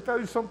 but let me tell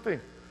you something.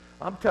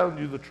 I'm telling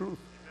you the truth.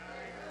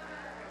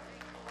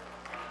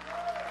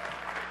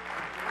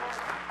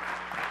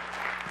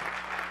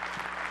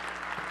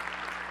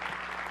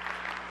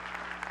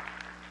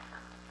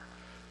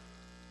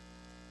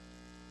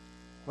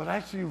 But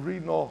I see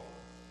Reno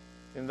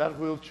in that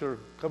wheelchair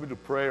coming to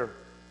prayer,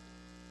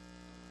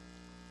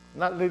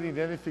 not letting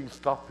anything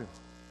stop him.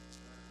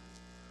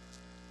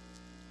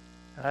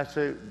 And I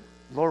say,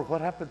 Lord,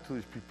 what happened to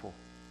these people?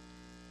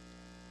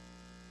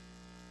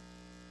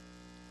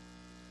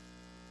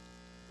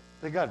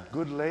 They got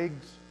good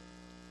legs.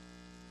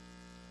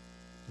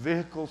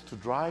 vehicles to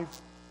drive,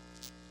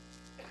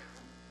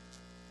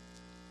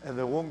 and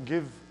they won't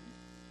give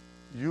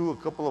you a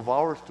couple of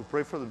hours to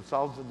pray for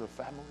themselves and their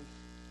families?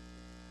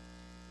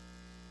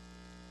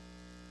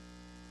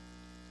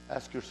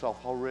 Ask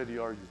yourself, how ready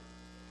are you?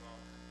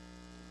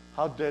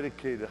 How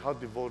dedicated, how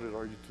devoted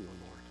are you to the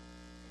Lord?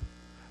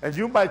 And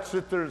you might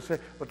sit there and say,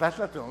 but that's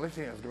not the only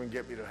thing that's going to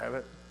get me to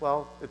heaven.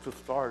 Well, it's a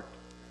start.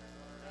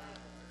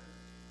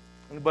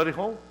 Anybody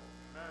home?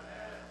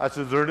 I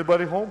said, is there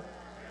anybody home?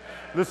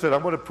 Listen,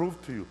 I'm going to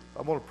prove to you.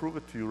 I'm going to prove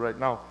it to you right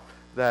now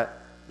that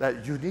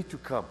you need to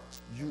come.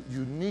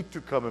 You need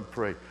to come and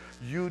pray.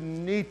 You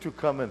need to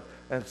come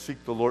and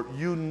seek the Lord.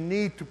 You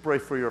need to pray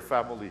for your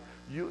family.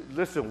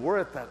 Listen, we're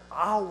at that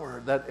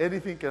hour that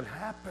anything can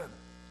happen.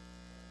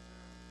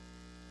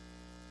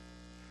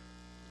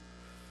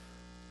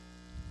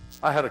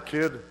 I had a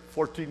kid,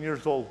 14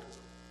 years old,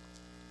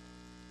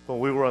 when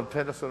we were on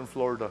Tennyson,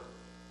 Florida.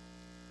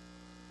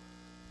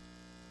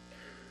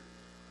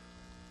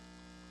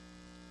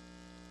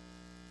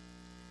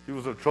 He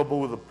was in trouble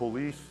with the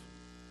police.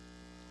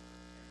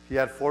 He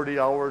had 40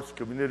 hours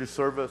community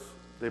service.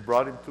 They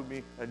brought him to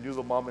me. I knew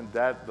the mom and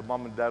dad. The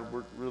mom and dad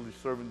weren't really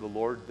serving the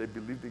Lord. They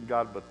believed in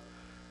God, but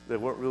they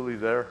weren't really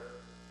there.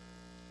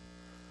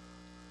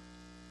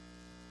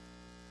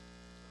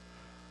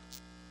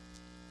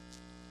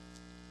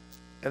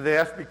 And they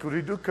asked me, could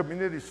he do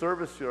community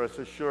service here? I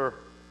said, sure.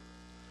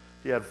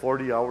 He had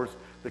 40 hours.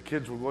 The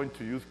kids were going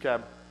to youth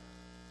camp.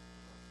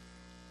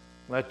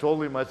 And I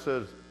told him, I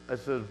said,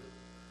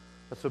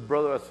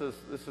 brother, I said,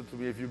 listen to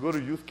me. If you go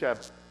to youth camp,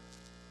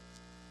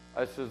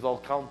 I says, I'll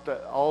count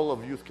that, all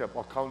of youth camp.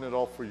 I'll count it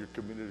all for your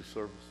community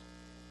service.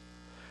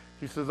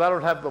 He says, I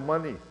don't have the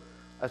money.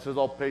 I says,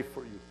 I'll pay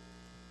for you.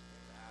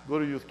 Go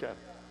to youth camp.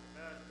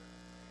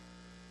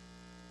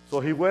 So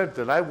he went,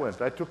 and I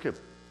went. I took him.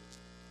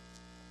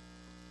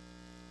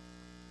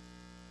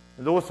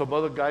 And there were some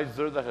other guys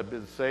there that had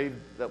been saved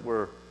that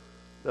were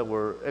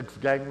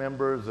ex-gang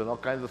members and all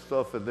kinds of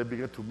stuff, and they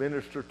began to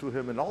minister to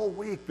him. And all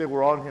week they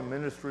were on him,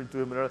 ministering to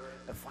him. And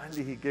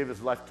finally he gave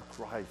his life to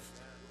Christ.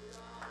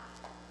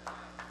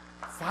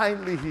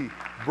 Finally he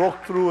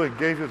broke through and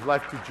gave his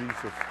life to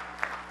Jesus.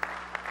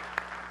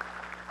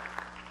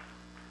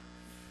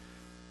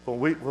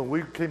 When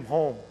we came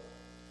home,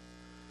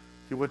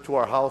 he went to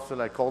our house,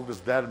 and I called his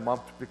dad and mom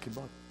to pick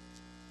him up.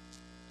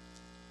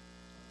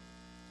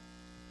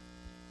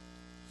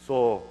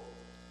 So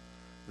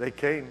they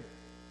came,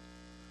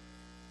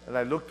 and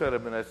I looked at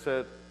him and I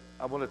said,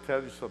 I want to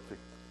tell you something.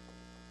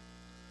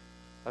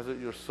 I said,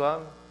 your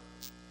son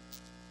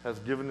has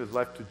given his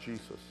life to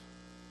Jesus.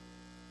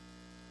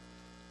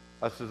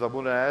 I said, I'm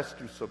going to ask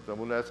you something. I'm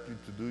going to ask you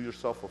to do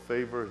yourself a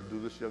favor and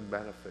do this young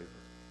man a favor.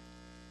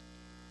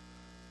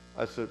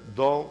 I said,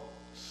 don't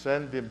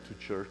send him to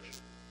church.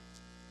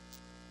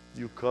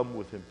 You come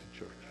with him to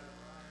church.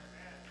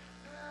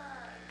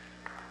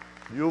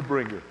 You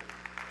bring him.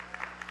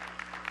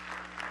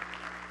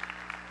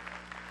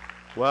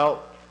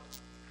 Well,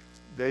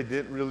 they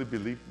didn't really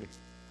believe me.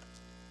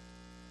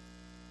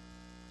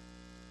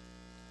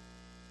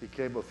 He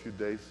came a few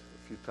days,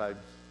 a few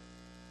times.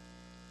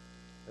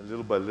 And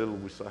little by little,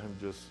 we saw him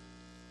just...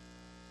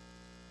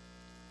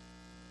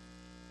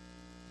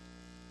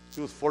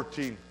 He was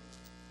 14.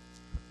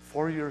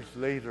 4 years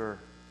later,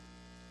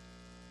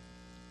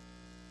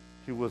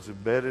 he was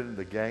embedded in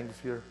the gangs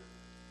here.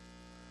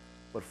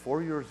 But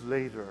 4 years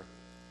later,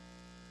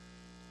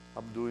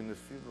 I'm doing his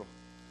funeral.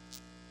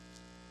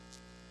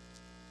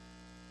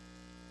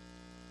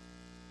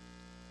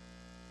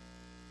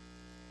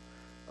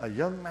 A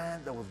young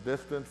man that was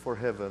destined for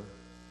heaven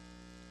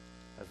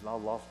has now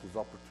lost his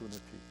opportunity.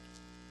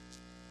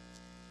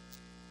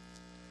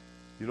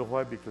 You know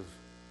why? Because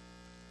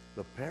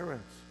the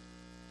parents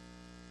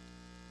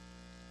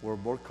were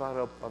more caught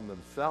up on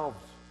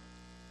themselves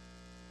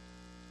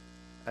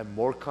and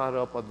more caught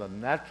up on the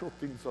natural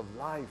things of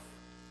life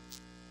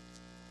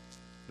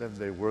than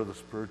they were the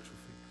spiritual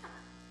things.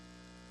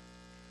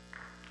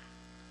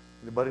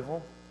 Anybody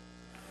home?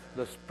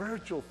 The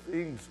spiritual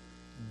things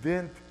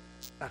didn't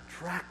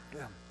attract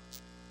them.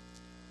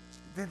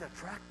 Didn't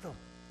attract them.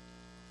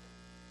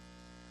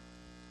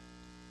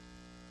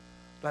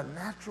 The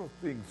natural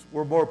things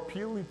were more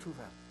appealing to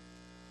them.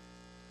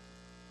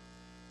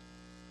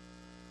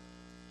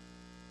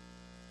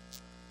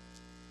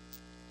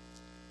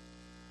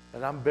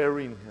 And I'm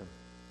burying him.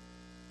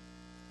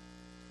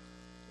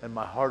 And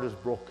my heart is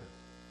broken.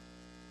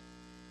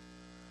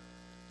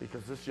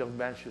 Because this young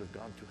man should have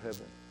gone to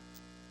heaven.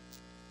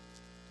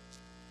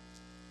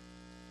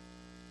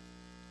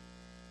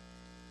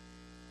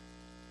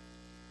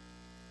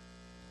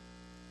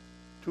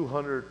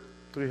 $200,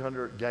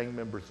 $300 gang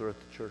members are at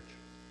the church,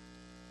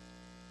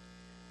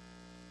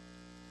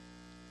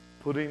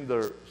 putting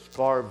their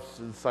scarves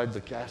inside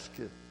the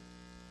casket.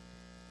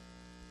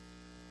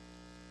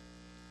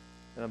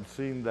 And I'm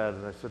seeing that,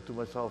 and I said to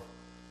myself,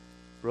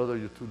 brother,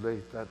 you're too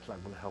late. That's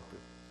not going to help him.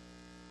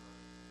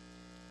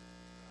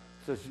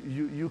 He says,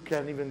 you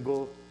can't even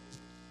go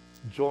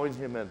join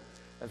him and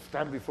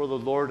stand before the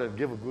Lord and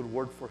give a good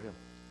word for him.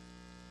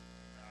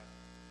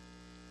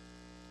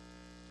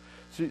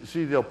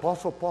 See, the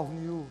Apostle Paul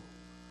knew.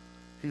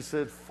 He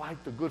said,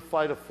 fight the good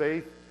fight of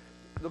faith.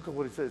 Look at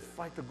what he says.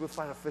 Fight the good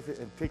fight of faith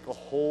and take a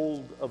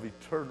hold of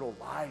eternal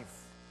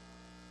life.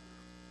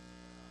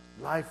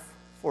 Life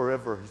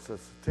forever, he says.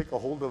 Take a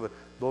hold of it.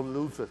 Don't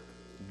lose it.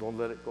 Don't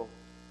let it go.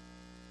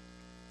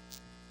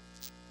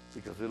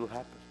 Because it'll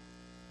happen.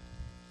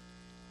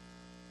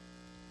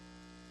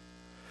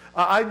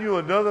 I knew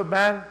another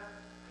man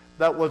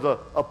that was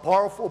a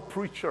powerful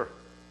preacher.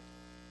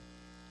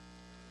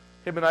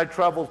 Him and I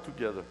traveled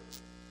together.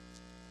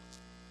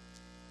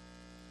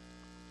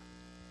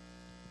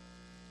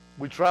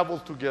 We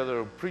traveled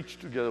together and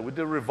preached together. We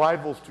did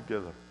revivals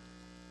together.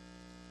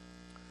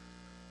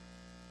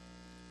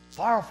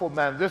 Powerful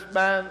man. This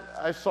man,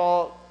 I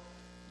saw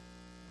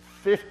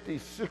 50,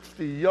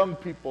 60 young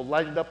people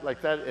lined up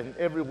like that, and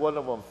every one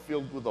of them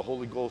filled with the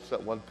Holy Ghost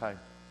at one time.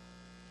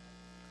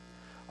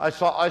 I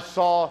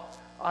saw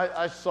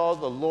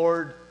the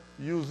Lord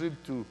use him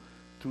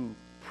to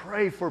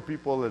pray for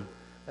people,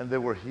 and they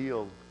were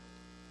healed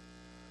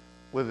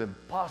with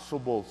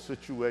impossible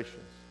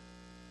situations.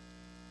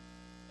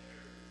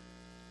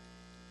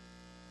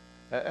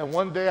 And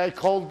one day I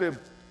called him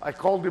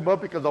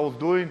up because I was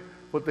doing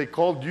what they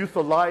called Youth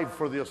Alive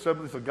for the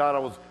Assemblies of God. I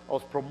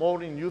was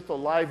promoting Youth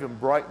Alive in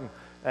Brighton,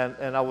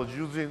 and I was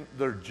using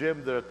their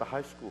gym there at the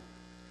high school.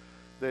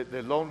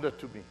 They loaned it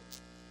to me.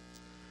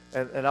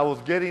 And I was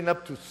getting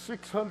up to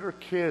 600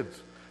 kids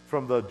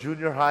from the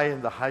junior high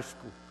and the high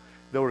school.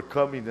 They were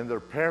coming, and their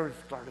parents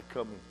started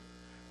coming.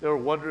 They were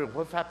wondering,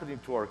 what's happening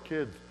to our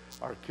kids?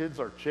 Our kids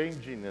are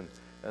changing, and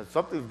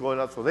something's going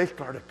on, so they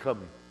started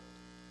coming.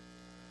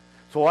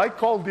 So I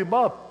called him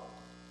up.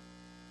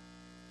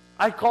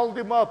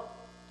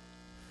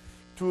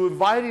 To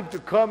invite him to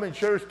come and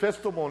share his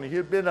testimony. He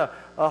had been a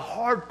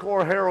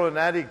hardcore heroin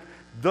addict,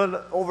 done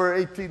over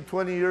 18,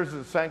 20 years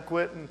in San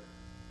Quentin.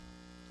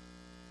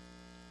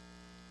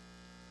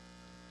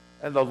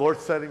 And the Lord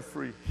set him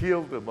free,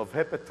 healed him of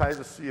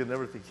hepatitis C and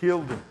everything,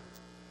 healed him.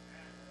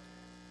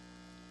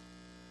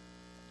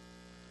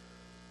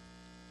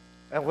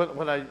 And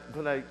when I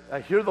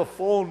hear the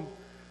phone,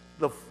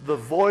 the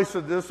voice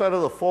on this side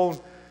of the phone,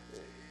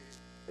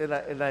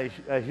 and I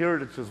hear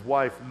it, it's his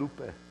wife,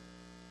 Lupe.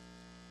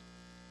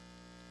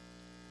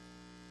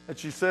 And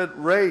she said,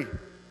 Ray,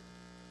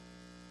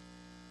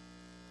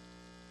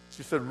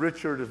 she said,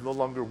 Richard is no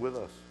longer with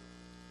us.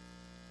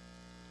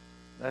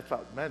 And I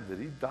thought, man, did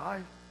he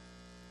die?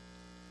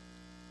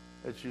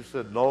 And she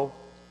said, no.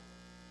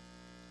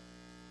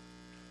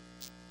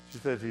 She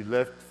said he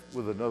left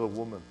with another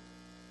woman.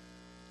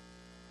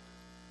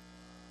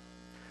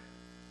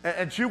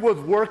 And she was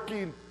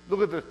working,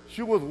 look at this,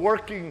 she was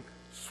working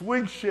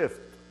swing shift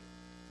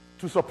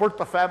to support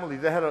the family.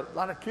 They had a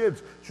lot of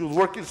kids. She was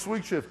working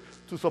swing shift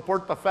to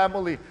support the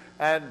family,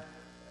 and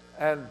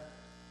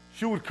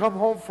she would come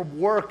home from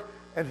work,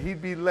 and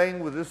he'd be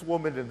laying with this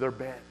woman in their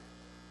bed.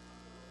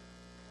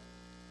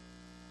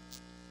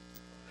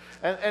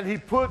 And he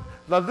put,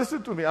 now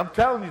listen to me, I'm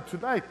telling you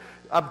tonight,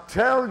 I'm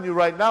telling you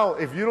right now,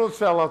 if you don't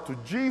sell out to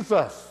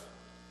Jesus,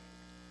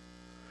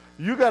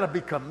 you got to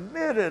be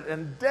committed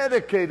and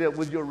dedicated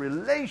with your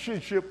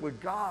relationship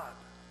with God.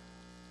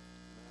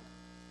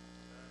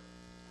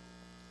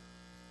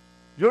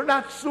 You're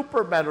not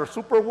Superman or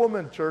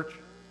Superwoman, church.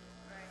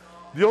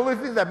 The only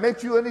thing that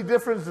makes you any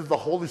difference is the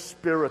Holy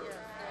Spirit.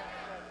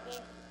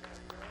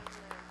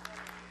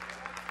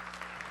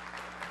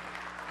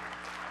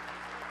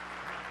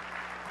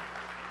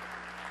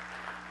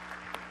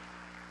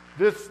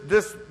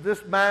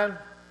 This man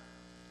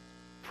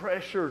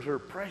pressured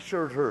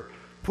her.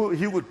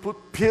 He would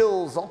put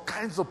pills, all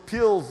kinds of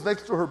pills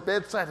next to her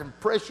bedside and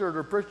pressured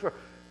her.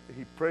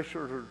 He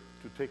pressured her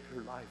to take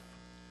her life.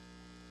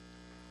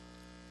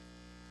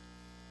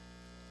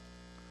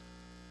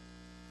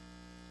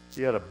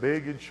 He had a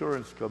big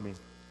insurance coming.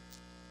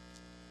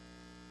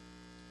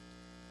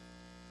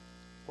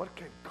 What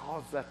can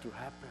cause that to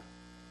happen?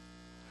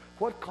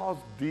 What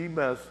caused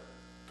Demas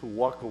to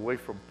walk away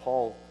from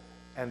Paul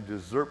and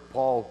desert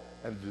Paul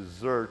and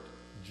desert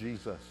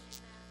Jesus?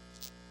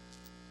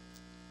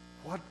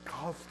 What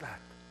caused that?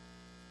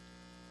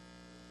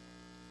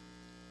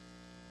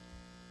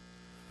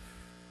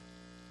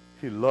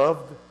 He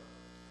loved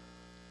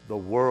the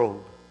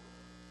world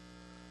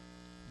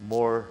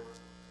more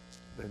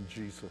than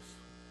Jesus.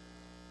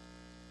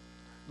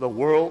 The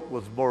world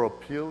was more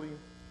appealing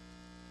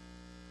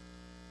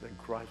than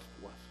Christ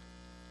was.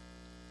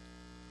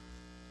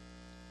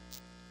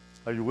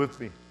 Are you with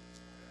me?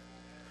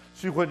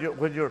 See, when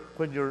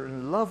you're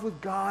in love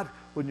with God,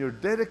 when you're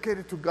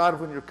dedicated to God,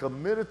 when you're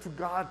committed to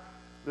God,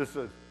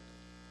 listen,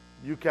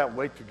 you can't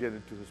wait to get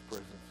into His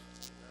presence.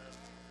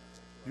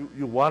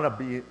 You want to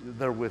be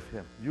there with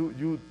Him.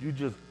 You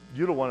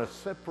don't want to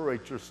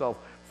separate yourself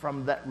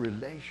from that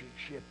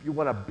relationship. You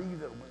want to be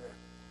there with Him.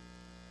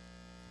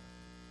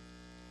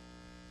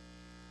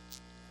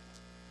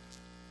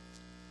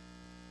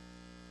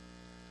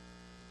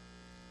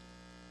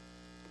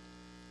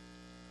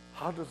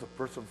 How does a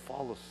person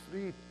fall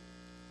asleep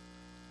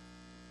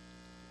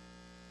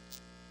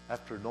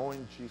after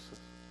knowing Jesus?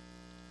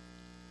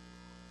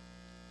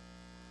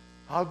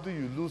 How do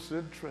you lose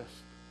interest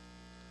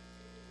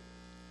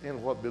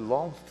in what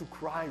belongs to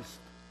Christ?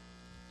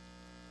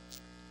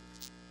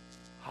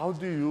 How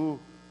do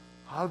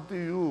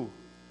you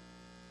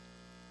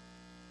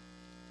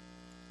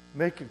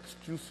make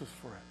excuses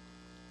for it?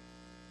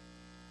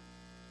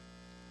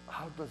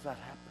 How does that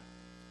happen?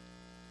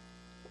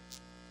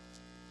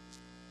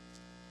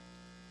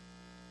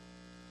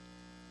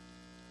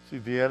 See,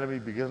 the enemy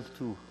begins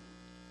to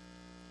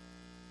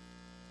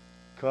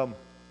come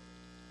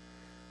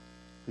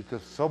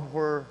because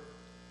somewhere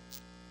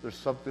there's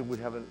something we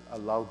haven't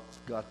allowed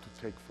God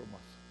to take from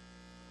us.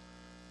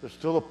 There's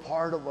still a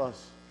part of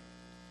us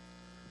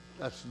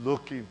that's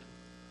looking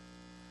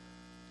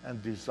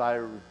and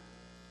desiring.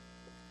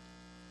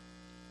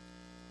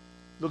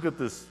 Look at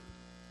this.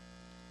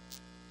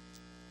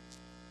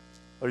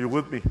 Are you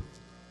with me?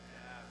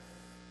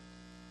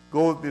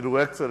 Go with me to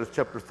Exodus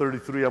chapter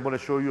 33. I'm going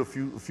to show you a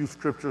few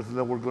scriptures, and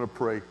then we're going to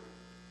pray.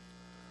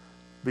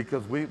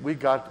 Because we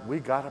got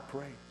to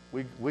pray.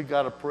 We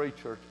got to pray,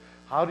 church.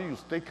 How do you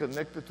stay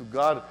connected to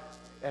God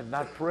and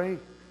not pray?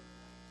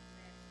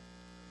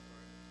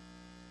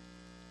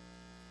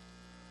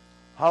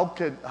 How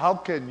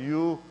can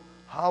you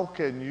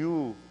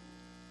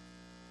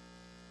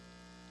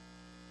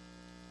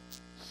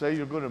say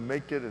you're going to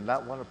make it and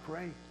not want to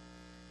pray?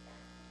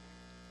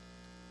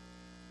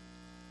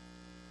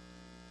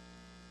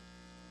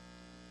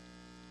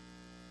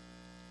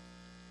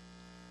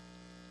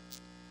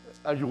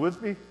 Are you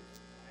with me?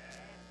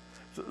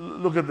 So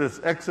look at this,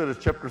 Exodus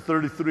chapter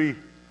 33.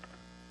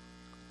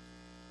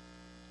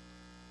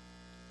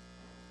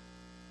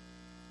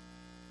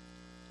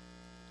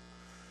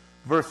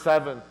 Verse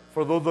 7.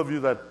 For those of you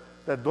that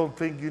don't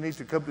think you need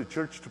to come to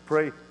church to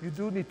pray, you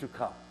do need to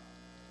come.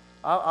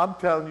 I'm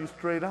telling you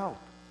straight out.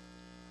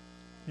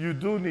 You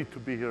do need to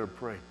be here and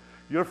pray.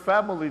 Your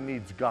family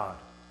needs God.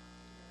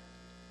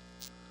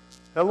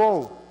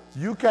 Hello.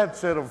 You can't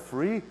set them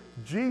free.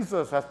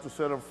 Jesus has to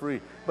set them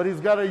free. But he's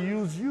got to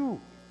use you.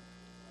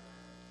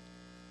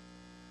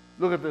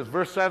 Look at this.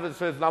 Verse 7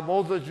 says, Now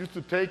Moses used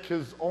to take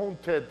his own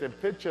tent and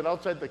pitch it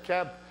outside the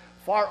camp,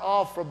 far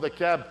off from the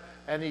camp.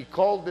 And he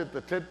called it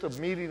the tent of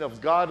meeting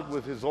of God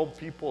with his own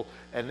people.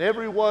 And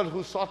everyone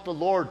who sought the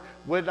Lord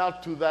went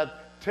out to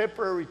that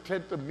temporary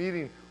tent of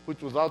meeting,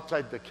 which was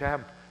outside the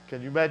camp.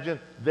 Can you imagine?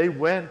 They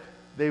went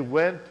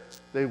to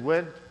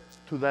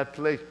that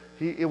place.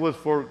 It was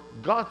for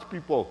God's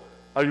people.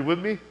 Are you with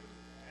me?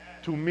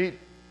 To meet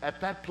at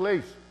that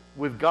place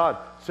with God.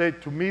 Say,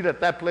 to meet at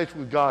that place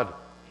with God.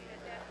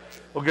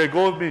 Okay,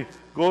 go with me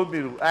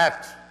to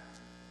Acts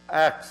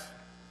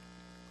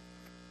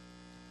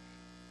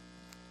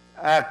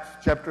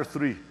chapter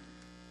 3.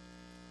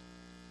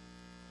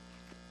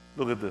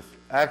 Look at this.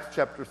 Acts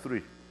chapter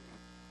 3.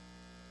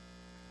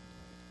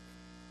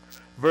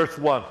 Verse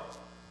 1.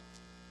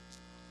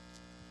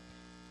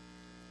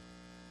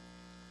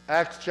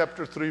 Acts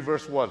chapter 3,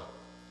 verse 1.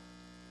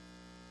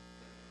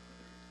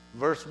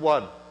 Verse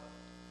 1.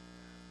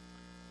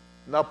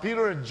 Now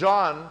Peter and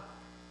John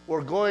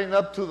were going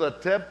up to the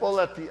temple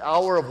at the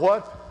hour of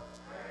what?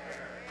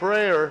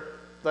 Prayer,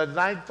 the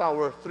 9th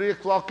hour, 3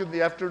 o'clock in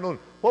the afternoon.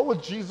 What was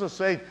Jesus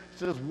saying? He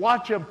says,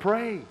 watch and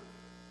pray.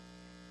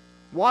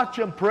 Watch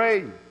and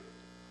pray.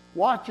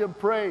 Watch and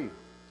pray.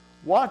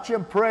 Watch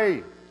and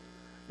pray.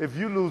 If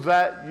you lose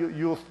that,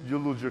 you'll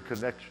lose your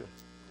connection.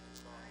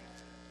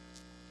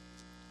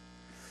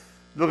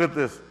 Look at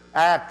this.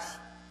 Acts.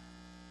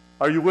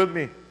 Are you with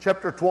me?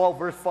 Chapter 12,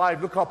 verse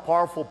 5. Look how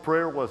powerful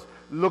prayer was.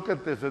 Look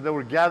at this. And they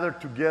were gathered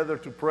together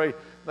to pray.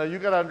 Now, you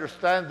got to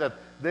understand that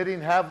they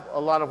didn't have a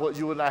lot of what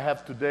you and I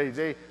have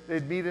today.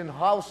 They'd meet in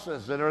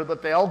houses,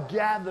 but they all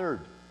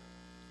gathered.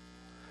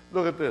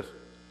 Look at this.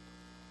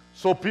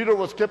 So Peter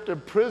was kept in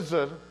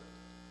prison.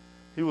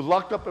 He was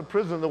locked up in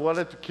prison. They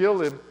wanted to kill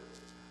him.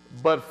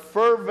 But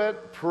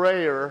fervent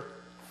prayer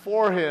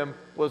for him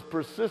was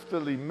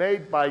persistently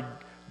made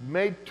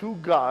to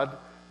God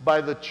by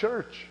the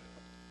church.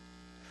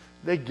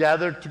 They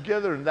gathered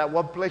together in that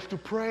one place to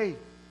pray.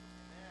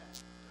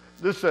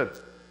 Listen,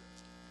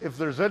 if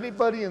there's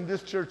anybody in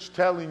this church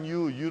telling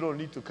you you don't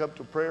need to come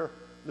to prayer,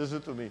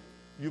 listen to me.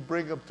 You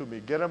bring them to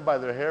me. Get them by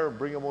their hair and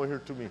bring them over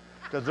here to me.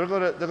 Because they're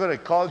gonna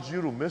cause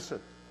you to miss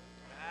it.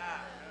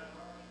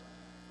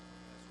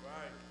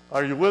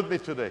 Are you with me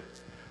today?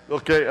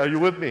 Okay, are you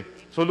with me?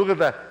 So look at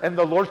that. And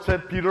the Lord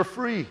set Peter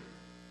free.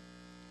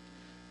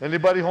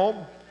 Anybody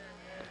home?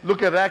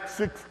 Look at Acts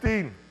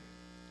 16.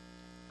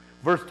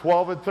 Verse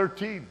 12 and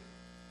 13.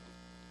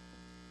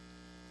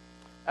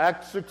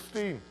 Acts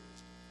 16.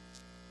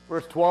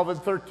 Verse 12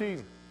 and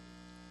 13.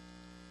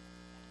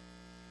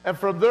 And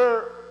from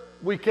there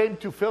we came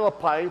to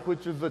Philippi,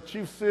 which is the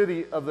chief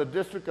city of the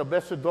district of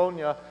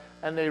Macedonia,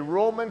 and a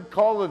Roman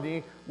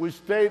colony. We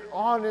stayed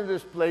on in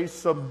this place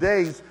some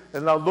days.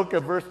 And now look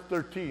at verse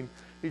 13.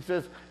 He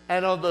says,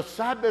 and on the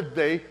Sabbath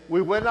day,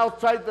 we went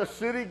outside the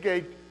city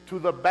gate to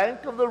the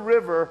bank of the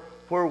river,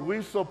 where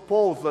we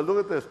supposed, now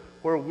look at this,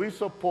 where we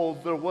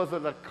supposed there was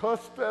an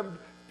accustomed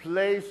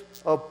place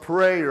of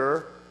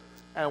prayer,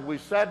 and we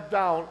sat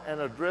down and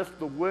addressed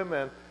the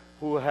women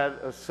who had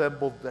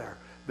assembled there.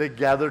 They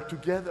gathered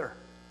together.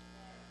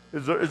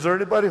 Is there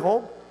anybody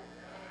home?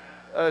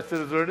 I said,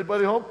 is there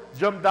anybody home?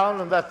 Jump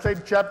down in that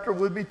same chapter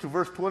with me to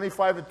verse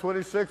 25 and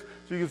 26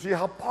 so you can see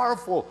how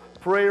powerful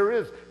prayer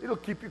is. It'll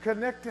keep you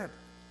connected.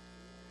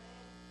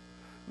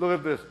 Look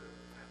at this.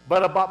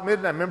 But about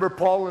midnight, remember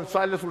Paul and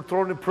Silas were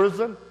thrown in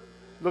prison?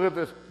 Look at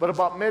this. But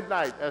about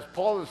midnight, as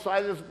Paul and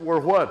Silas were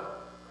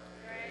what?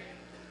 Praying.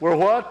 Were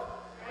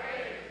what?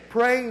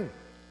 Praying.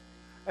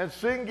 And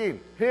singing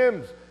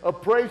hymns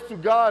of praise to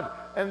God.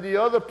 And the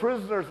other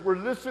prisoners were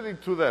listening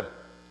to them.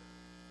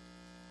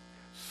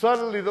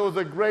 Suddenly there was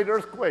a great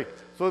earthquake,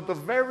 so that the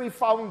very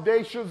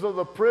foundations of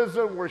the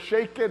prison were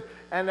shaken,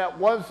 and at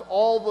once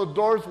all the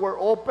doors were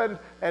opened,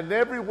 and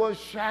everyone's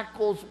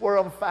shackles were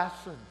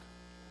unfastened.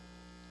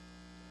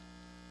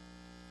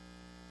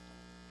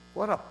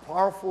 What a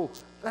powerful,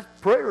 that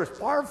prayer is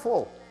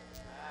powerful.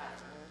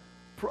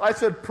 I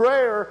said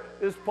prayer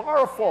is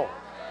powerful.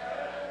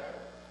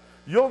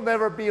 You'll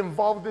never be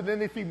involved in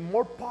anything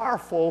more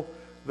powerful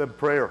than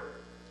prayer.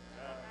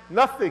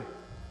 Nothing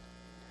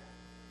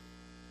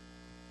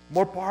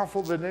more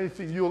powerful than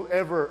anything you'll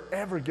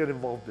ever get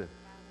involved in.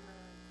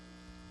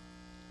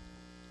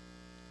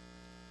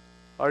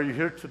 Are you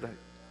here today?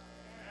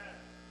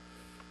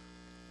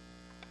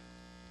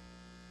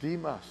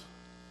 Demas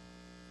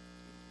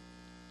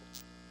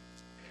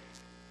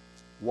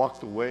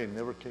walked away and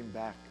never came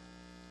back.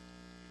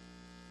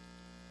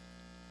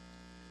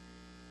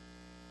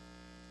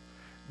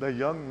 The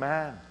young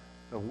man,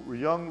 the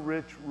young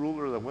rich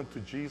ruler that went to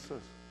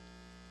Jesus,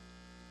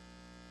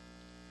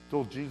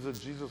 told Jesus,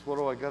 Jesus, what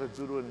do I got to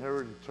do to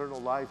inherit eternal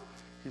life?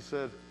 He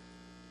said,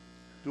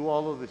 do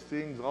all of these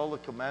things, all the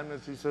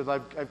commandments. He said,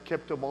 I've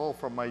kept them all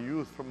from my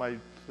youth,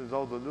 since I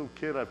was a little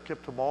kid, I've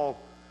kept them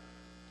all.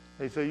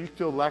 And he said, you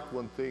still lack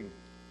one thing.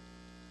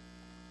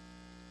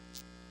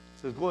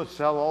 He says, go and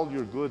sell all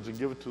your goods and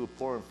give it to the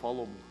poor and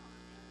follow me.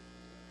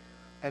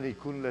 And he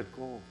couldn't let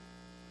go.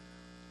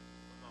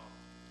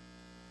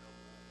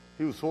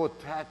 He was so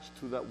attached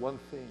to that one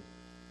thing.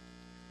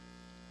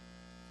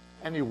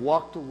 And he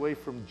walked away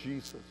from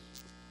Jesus.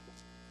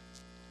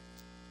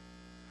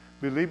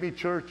 Believe me,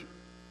 church,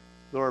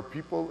 there are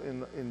people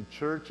in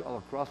church all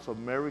across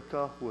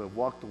America who have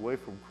walked away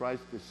from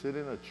Christ. They sit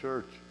in a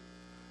church,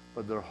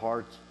 but their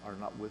hearts are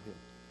not with him.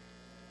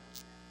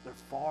 They're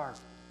far.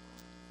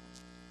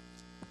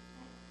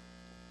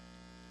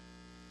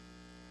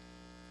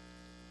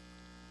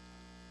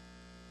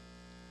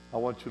 I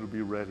want you to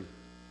be ready.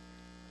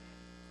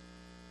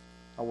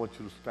 I want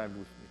you to stand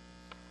with me.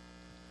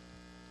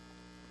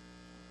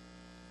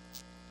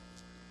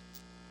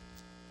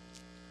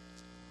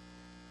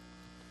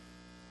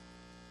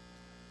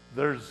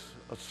 There's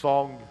a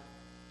song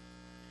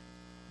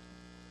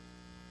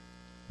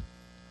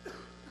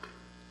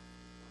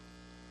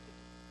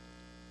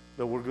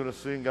that we're going to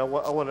sing. I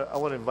want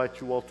to invite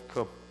you all to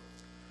come.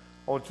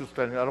 I want you to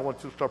stand here. I don't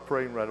want you to start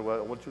praying right away.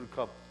 I want you to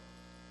come.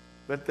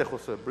 Vente,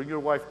 Jose. Bring your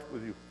wife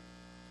with you.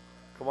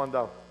 Come on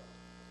down.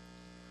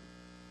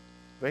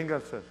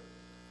 Vénganse.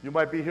 You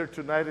might be here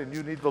tonight and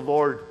you need the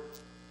Lord.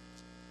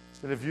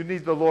 And if you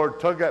need the Lord,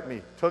 tug at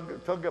me.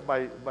 Tug at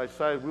my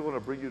side. We want to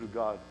bring you to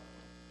God.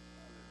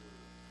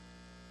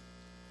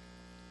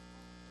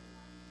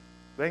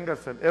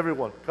 Vénganse.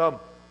 Everyone, come.